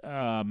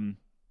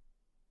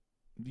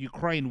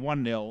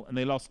 1-0, and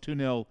they lost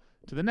 2-0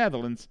 to the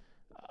Netherlands.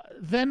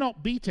 They're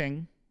not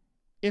beating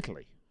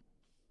Italy.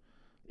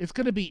 It's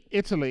going to be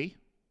Italy,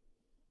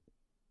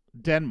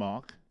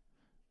 Denmark,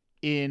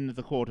 in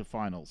the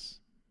quarterfinals.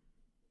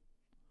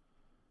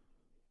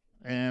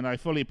 And I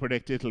fully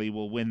predict Italy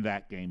will win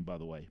that game, by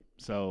the way.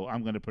 So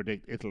I'm going to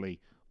predict Italy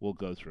will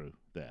go through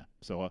there.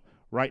 So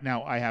right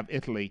now I have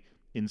Italy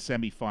in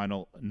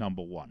semifinal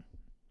number 1.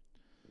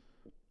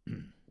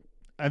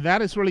 And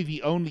that is really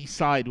the only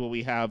side where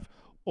we have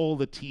all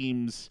the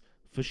teams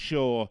for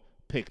sure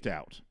picked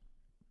out.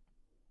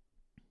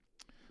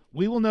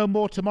 We will know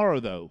more tomorrow,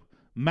 though.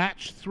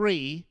 Match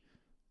 3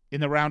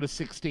 in the round of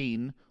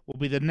 16 will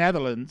be the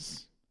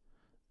Netherlands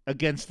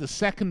against the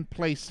second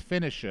place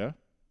finisher.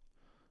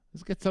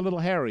 This gets a little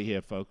hairy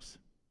here, folks.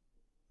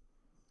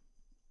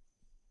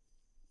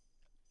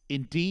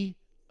 In D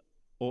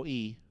or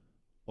E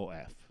or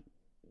F.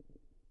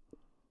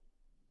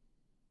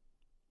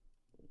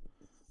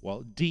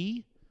 Well,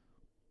 D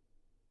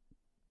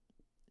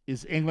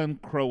is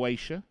England,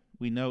 Croatia.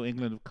 We know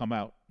England have come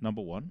out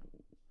number 1.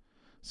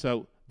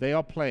 So they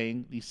are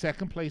playing the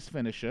second place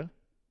finisher.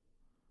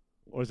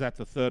 Or is that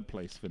the third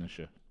place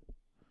finisher?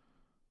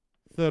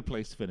 Third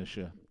place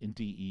finisher in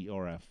D, E,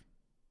 or F.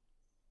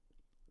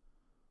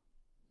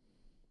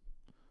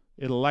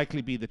 It'll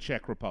likely be the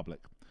Czech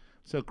Republic.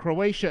 So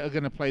Croatia are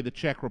going to play the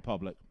Czech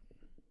Republic,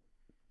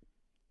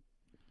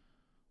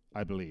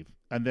 I believe.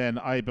 And then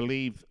I don't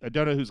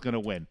know who's going to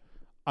win.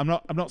 I'm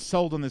not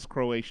sold on this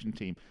Croatian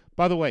team.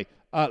 By the way,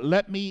 why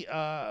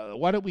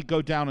don't we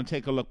go down and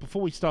take a look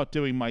before we start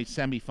doing my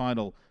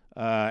semifinal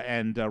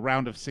and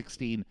round of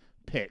 16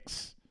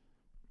 picks.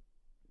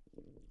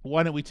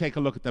 Why don't we take a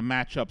look at the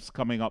matchups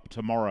coming up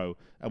tomorrow,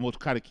 and we'll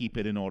kind of keep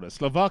it in order.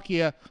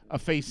 Slovakia are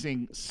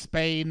facing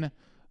Spain.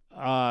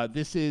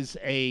 This is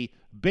a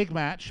big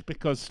match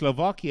because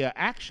Slovakia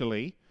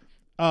actually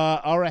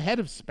are ahead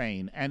of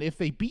Spain, and if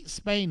they beat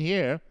Spain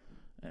here,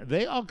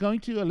 they are going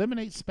to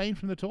eliminate Spain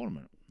from the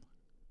tournament.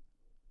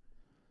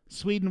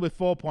 Sweden with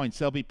 4 points.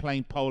 They'll be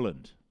playing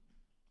Poland.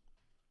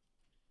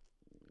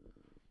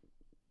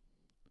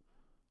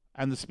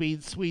 And the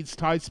Swedes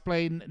tied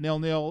Spain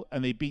 0-0,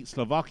 and they beat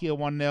Slovakia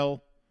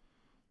 1-0.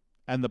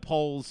 And the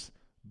Poles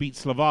beat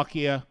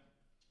Slovakia.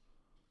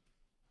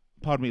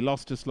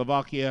 Lost to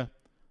Slovakia.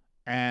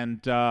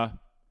 And the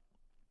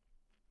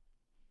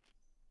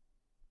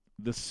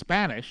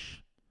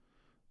Spanish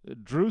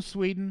drew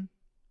Sweden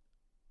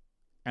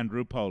and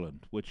drew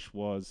Poland, which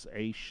was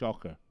a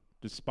shocker,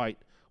 despite,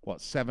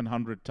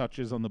 700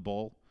 touches on the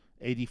ball,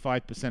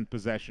 85%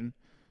 possession.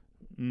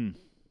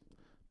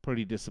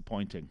 Pretty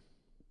disappointing.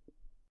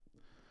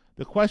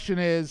 The question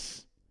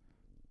is,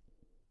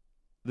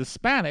 the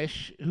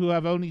Spanish, who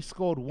have only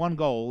scored 1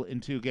 goal in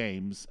 2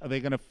 games, are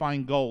they going to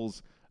find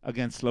goals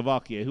against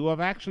Slovakia, who have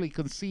actually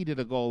conceded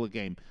a goal a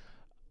game?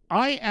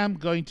 I am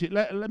going to...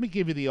 Let me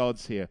give you the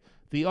odds here.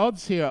 The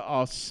odds here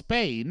are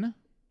Spain...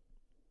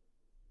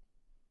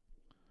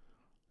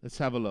 Let's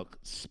have a look.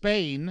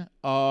 Spain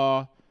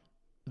are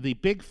the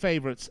big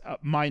favorites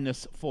at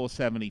minus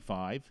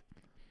 475.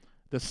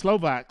 The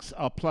Slovaks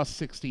are plus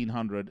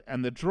 1,600.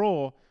 And the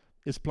draw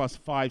is plus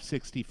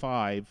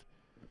 565.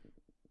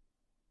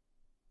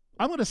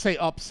 I'm going to say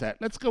upset.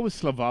 Let's go with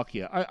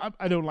Slovakia.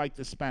 I don't like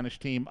the Spanish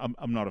team.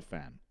 I'm not a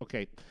fan.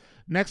 Okay.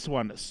 Next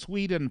one,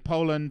 Sweden,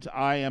 Poland.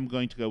 I am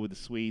going to go with the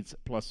Swedes,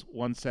 plus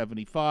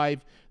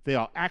 175. They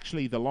are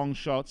actually the long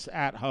shots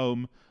at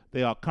home.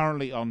 They are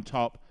currently on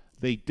top.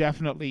 They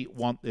definitely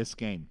want this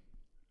game.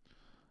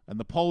 And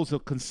the Poles are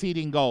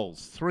conceding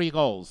goals, 3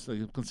 goals.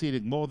 They're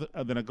conceding more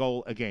than a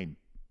goal a game.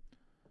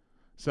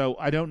 So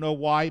I don't know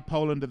why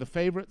Poland are the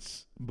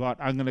favorites, but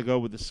I'm going to go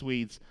with the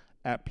Swedes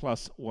at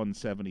plus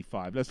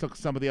 175. Let's look at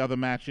some of the other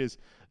matches.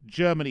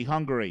 Germany,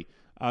 Hungary.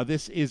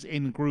 This is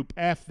in Group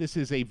F. This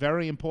is a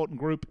very important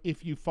group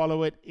if you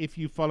follow it, if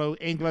you follow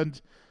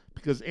England,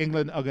 because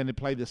England are going to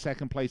play the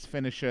second-place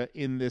finisher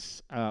in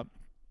this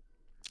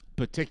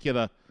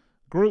particular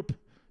group.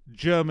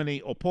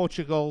 Germany or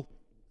Portugal.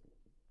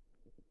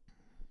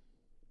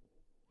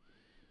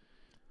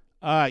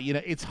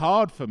 It's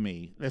hard for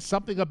me. There's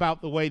something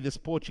about the way this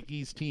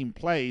Portuguese team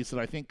plays that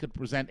I think could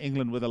present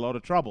England with a lot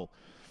of trouble.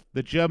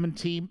 The German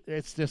team,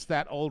 it's just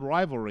that old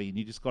rivalry, and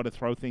you just got to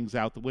throw things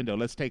out the window.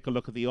 Let's take a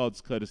look at the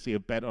odds, courtesy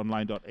of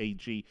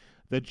BetOnline.ag.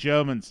 The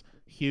Germans,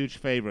 huge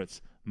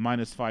favorites,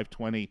 minus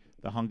 520.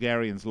 The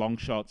Hungarians, long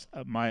shots,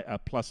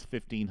 at plus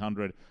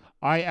 1,500.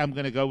 I am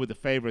going to go with the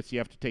favorites. You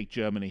have to take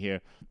Germany here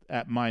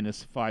at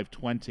minus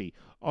 520.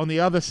 On the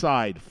other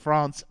side,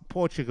 France,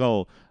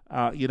 Portugal.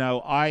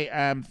 I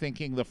am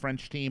thinking the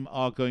French team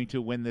are going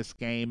to win this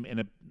game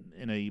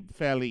in a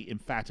fairly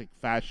emphatic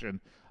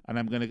fashion,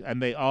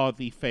 and they are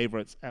the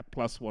favorites at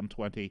plus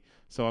 120.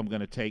 So I'm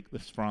going to take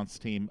this France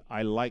team.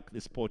 I like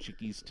this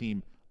Portuguese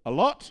team a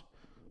lot.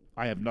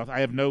 I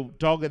have no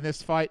dog in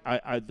this fight.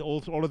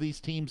 All of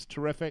these teams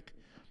terrific.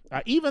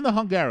 Even the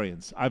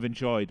Hungarians I've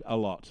enjoyed a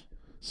lot.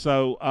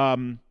 So,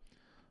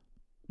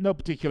 no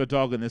particular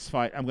dog in this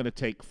fight. I'm going to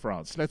take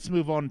France. Let's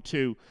move on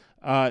to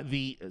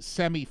the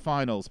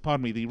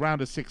semifinals. The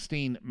round of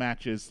 16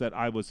 matches that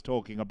I was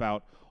talking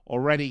about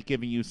already,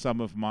 giving you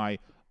some of my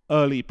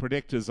early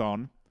predictors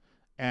on.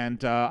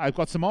 And I've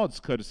got some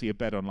odds, courtesy of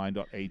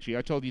BetOnline.ag.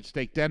 I told you to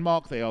take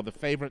Denmark. They are the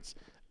favorites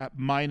at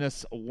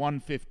minus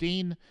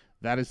 115.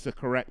 That is the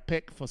correct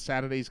pick for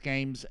Saturday's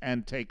games.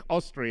 And take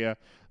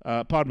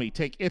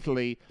take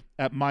Italy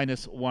at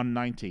minus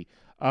 190.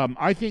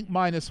 I think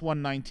minus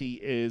 190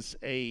 is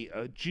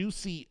a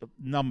juicy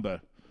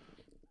number.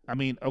 I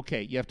mean,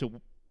 okay, you have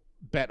to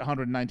bet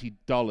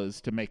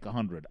 $190 to make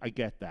 100. I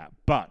get that.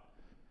 But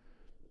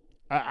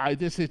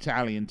this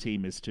Italian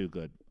team is too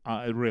good,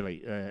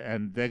 really.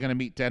 And they're going to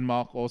meet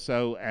Denmark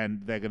also,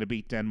 and they're going to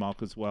beat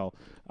Denmark as well.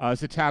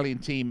 This Italian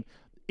team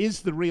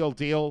is the real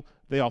deal.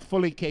 They are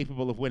fully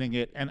capable of winning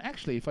it. And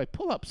actually, if I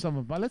pull up some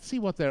of let's see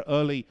what their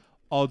early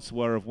odds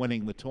were of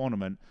winning the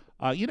tournament.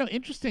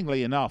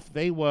 Interestingly enough,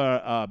 they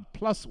were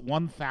plus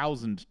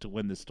 1,000 to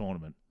win this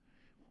tournament.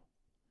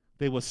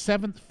 They were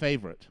 7th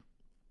favorite.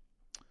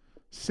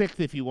 6th,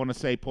 if you want to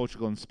say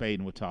Portugal and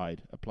Spain were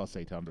tied at plus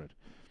 800.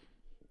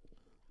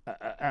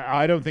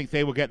 I don't think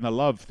they were getting the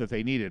love that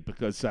they needed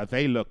because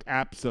they look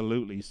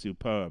absolutely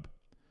superb.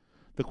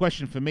 The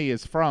question for me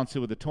is France,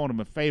 who are the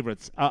tournament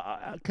favorites,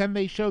 can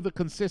they show the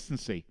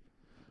consistency?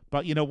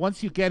 But,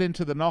 once you get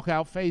into the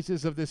knockout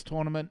phases of this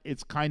tournament,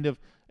 it's kind of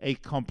a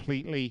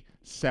completely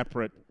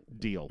separate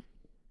deal.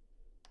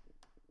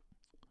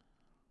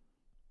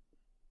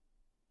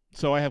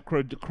 So I have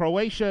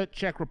Croatia,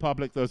 Czech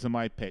Republic. Those are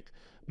my pick.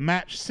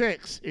 Match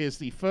 6 is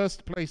the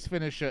first place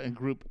finisher in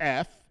Group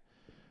F,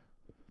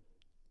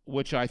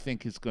 which I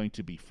think is going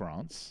to be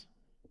France.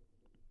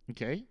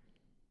 Okay.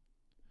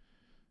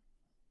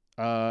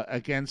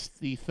 Against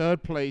the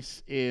third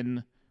place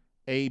in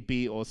A,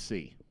 B, or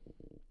C.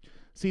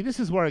 See, this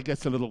is where it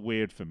gets a little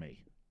weird for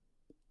me.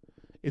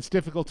 It's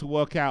difficult to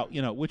work out,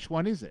 which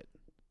one is it?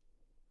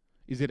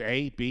 Is it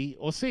A, B,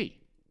 or C?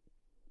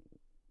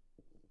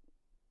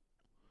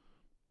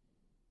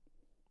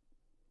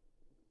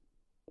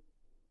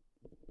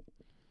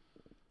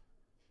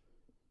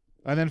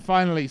 And then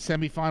finally,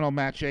 semifinal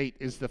match 8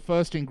 is the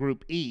first in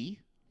Group E.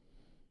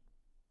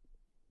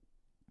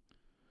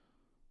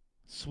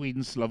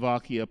 Sweden,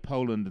 Slovakia,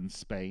 Poland, and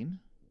Spain.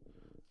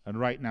 And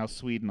right now,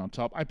 Sweden on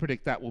top. I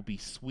predict that will be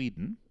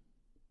Sweden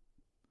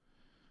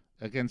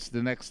against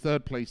the next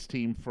third place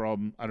team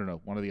from, I don't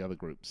know, one of the other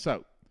groups.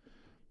 So,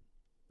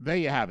 there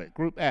you have it.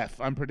 Group F,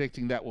 I'm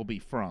predicting that will be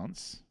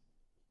France.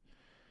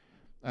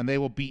 And they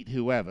will beat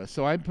whoever.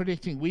 So I'm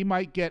predicting we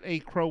might get a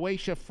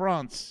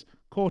Croatia-France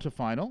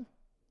quarterfinal.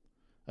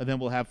 And then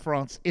we'll have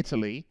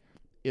France-Italy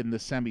in the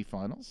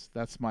semifinals.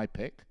 That's my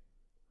pick.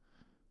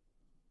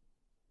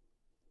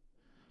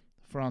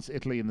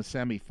 France-Italy in the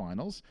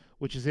semifinals,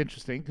 which is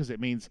interesting because it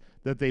means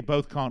that they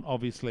both can't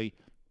obviously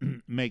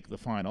make the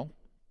final.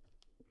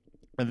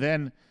 And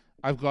then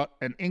I've got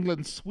an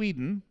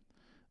England-Sweden.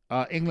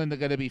 England are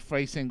going to be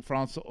facing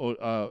France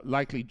or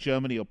likely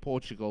Germany or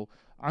Portugal.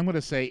 I'm going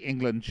to say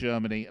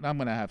England-Germany, and I'm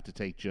going to have to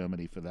take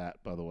Germany for that,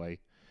 by the way.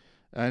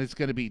 And it's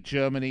going to be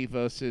Germany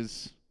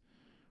versus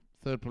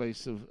third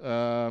place of...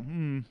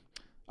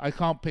 I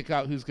can't pick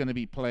out who's going to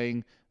be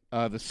playing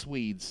the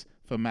Swedes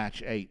for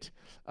match 8.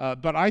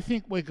 But I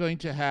think we're going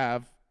to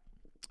have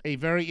a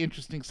very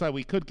interesting side.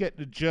 We could get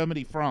to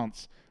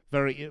Germany-France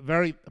very,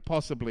 very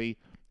possibly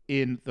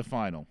in the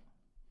final.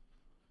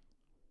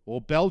 Or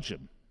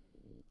Belgium.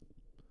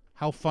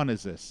 How fun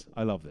is this?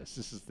 I love this.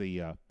 This is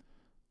the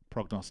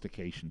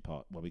prognostication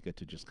part where we get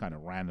to just kind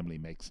of randomly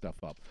make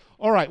stuff up.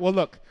 All right, well,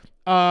 look,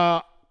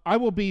 I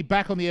will be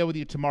back on the air with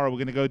you tomorrow. We're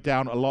going to go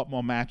down a lot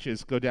more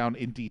matches, go down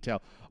in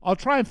detail. I'll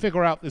try and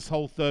figure out this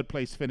whole third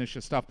place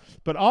finisher stuff.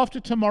 But after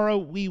tomorrow,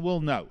 we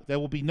will know. There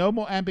will be no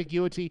more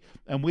ambiguity,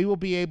 and we will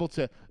be able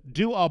to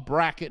do our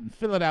bracket and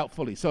fill it out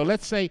fully. So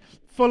let's say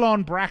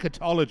full-on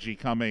bracketology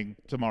coming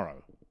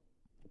tomorrow.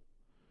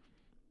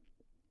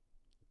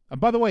 And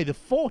by the way, the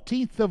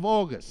 14th of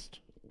August,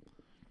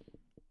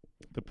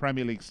 the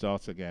Premier League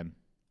starts again.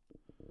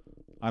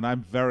 And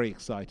I'm very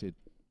excited.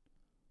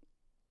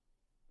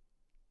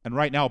 And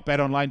right now,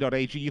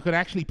 BetOnline.ag, you can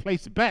actually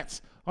place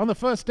bets on the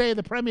first day of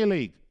the Premier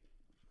League.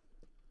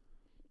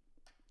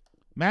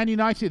 Man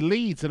United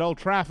leads at Old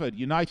Trafford.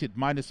 United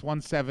minus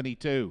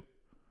 172.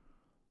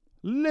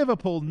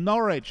 Liverpool,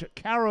 Norwich at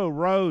Carrow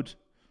Road.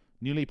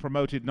 Newly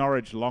promoted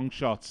Norwich long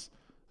shots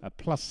at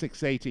plus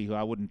 680.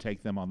 I wouldn't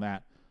take them on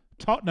that.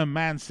 Tottenham,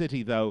 Man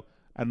City, though,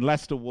 and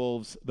Leicester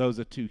Wolves. Those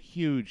are two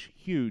huge,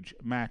 huge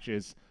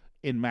matches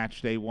in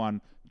match day 1.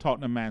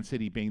 Tottenham, Man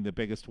City being the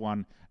biggest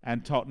one.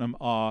 And Tottenham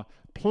are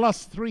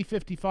plus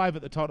 355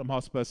 at the Tottenham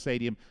Hotspur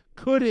Stadium.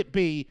 Could it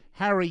be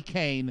Harry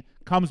Kane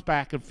comes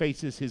back and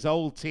faces his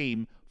old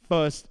team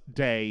first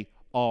day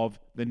of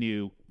the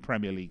new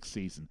Premier League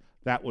season?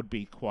 That would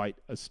be quite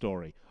a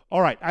story.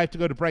 All right, I have to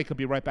go to break. I'll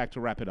be right back to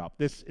wrap it up.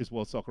 This is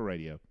World Soccer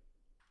Radio.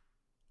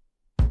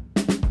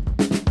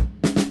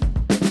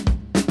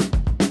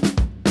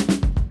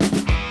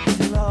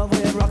 Love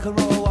with rock and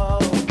roll, whoa.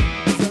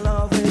 It's in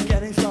love with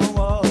getting so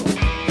whoa.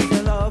 It's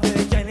in love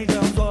with getting so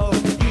whoa.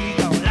 He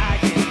don't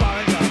like it,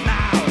 boring up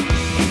now.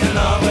 He's in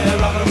love with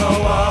rock and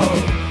roll,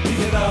 whoa.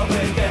 He's in love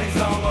with getting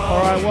so whoa.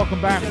 All right,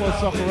 welcome back. World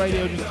Soccer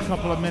Radio, just a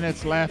couple of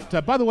minutes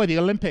left. By the way, the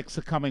Olympics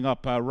are coming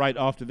up right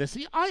after this.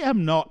 See, I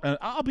am not,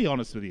 I'll be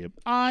honest with you,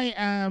 I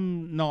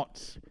am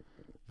not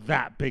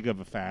that big of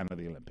a fan of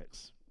the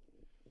Olympics.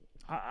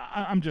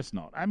 I'm just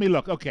not. I mean,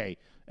 look, okay,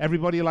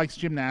 everybody likes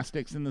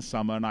gymnastics in the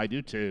summer, and I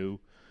do too.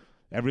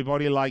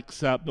 Everybody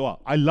likes,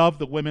 I love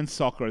the women's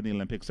soccer in the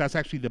Olympics. That's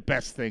actually the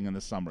best thing in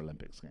the Summer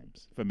Olympics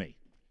Games for me.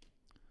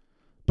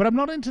 But I'm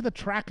not into the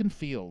track and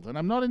field, and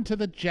I'm not into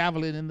the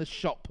javelin and the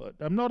shot put.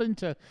 I'm not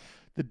into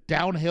the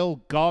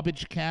downhill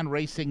garbage can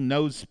racing,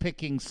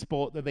 nose-picking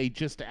sport that they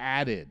just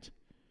added.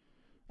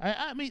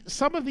 I mean,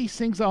 some of these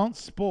things aren't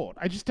sport.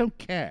 I just don't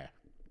care.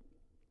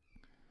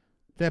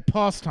 They're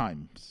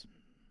pastimes.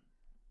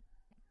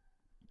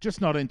 Just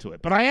not into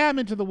it. But I am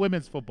into the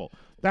women's football.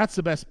 That's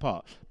the best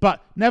part.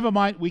 But never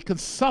mind, we can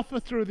suffer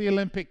through the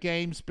Olympic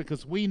Games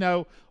because we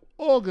know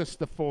August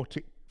the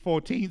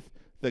 14th,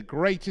 the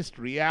greatest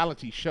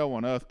reality show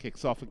on earth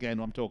kicks off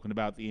again. I'm talking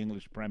about the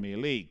English Premier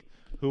League.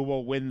 Who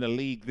will win the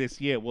league this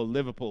year? Will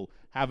Liverpool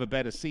have a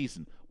better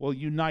season? Will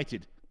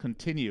United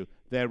continue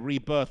their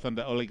rebirth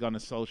under Ole Gunnar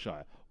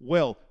Solskjaer?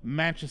 Will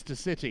Manchester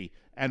City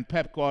and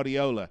Pep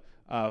Guardiola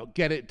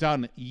get it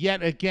done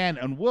yet again?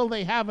 And will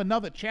they have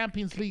another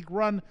Champions League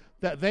run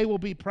that they will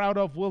be proud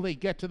of? Will they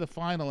get to the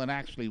final and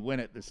actually win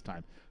it this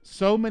time?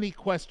 So many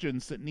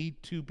questions that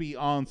need to be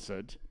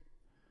answered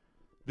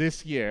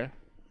this year.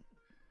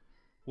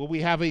 Will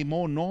we have a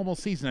more normal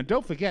season? And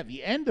don't forget,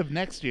 the end of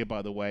next year,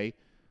 by the way,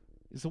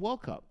 is the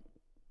World Cup.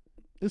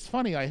 It's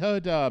funny, I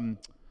heard, I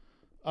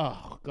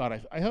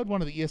heard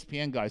one of the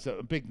ESPN guys,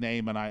 a big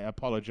name, and I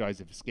apologize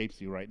if it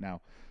escapes you right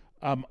now,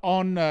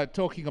 on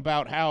talking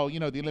about how,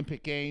 the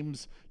Olympic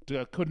Games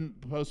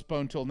couldn't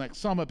postpone till next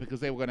summer because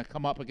they were going to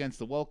come up against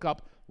the World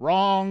Cup.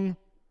 Wrong.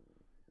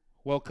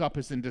 World Cup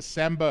is in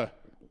December.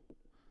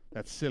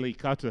 That silly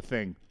Qatar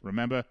thing,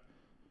 remember?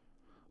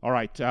 All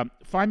right.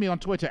 Find me on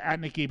Twitter at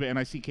Nick Geber,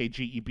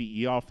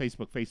 NickGeber,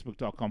 Facebook,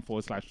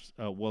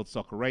 facebook.com/World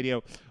Soccer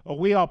Radio.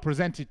 We are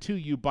presented to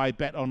you by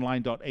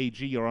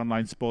BetOnline.ag, your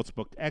online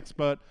sportsbook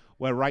expert,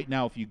 where right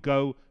now if you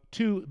go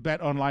to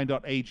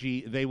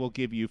BetOnline.ag, they will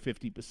give you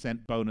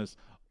 50% bonus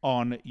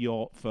on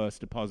your first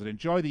deposit.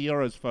 Enjoy the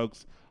Euros,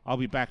 folks. I'll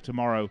be back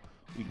tomorrow.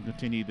 We can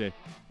continue the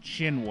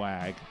chin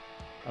wag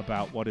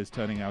about what is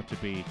turning out to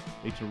be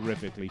a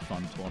terrifically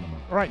fun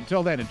tournament. All right.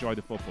 Until then, enjoy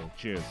the football.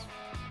 Cheers.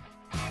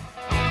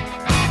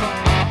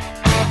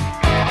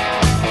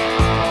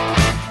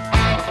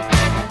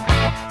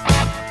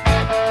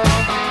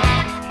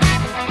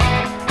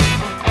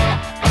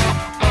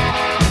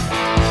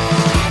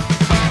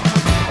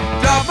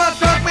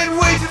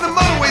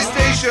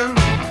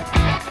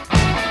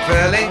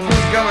 Fairlink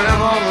was coming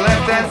up on the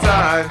left-hand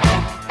side.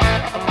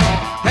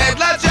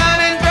 Headlight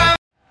shining drum.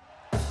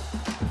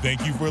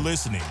 Thank you for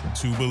listening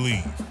to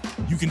Believe.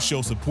 You can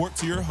show support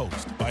to your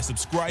host by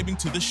subscribing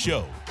to the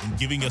show and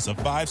giving us a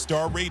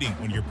 5-star rating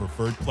on your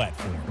preferred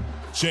platform.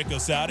 Check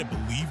us out at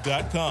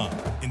Believe.com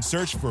and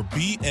search for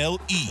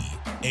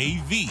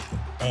BLEAV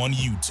on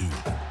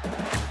YouTube.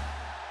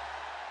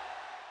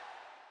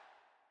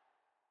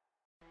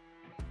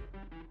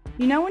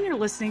 You know when you're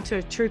listening to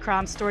a true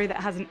crime story that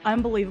has an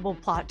unbelievable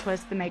plot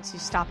twist that makes you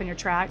stop in your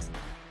tracks?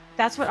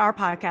 That's what our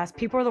podcast,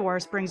 People Are the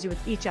Worst, brings you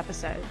with each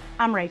episode.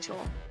 I'm Rachel.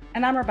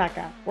 And I'm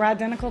Rebecca. We're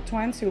identical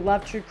twins who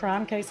love true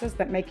crime cases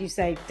that make you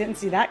say, didn't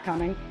see that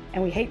coming,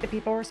 and we hate the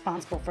people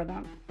responsible for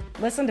them.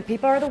 Listen to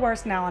People Are the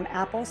Worst now on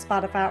Apple,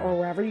 Spotify, or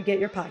wherever you get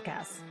your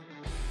podcasts.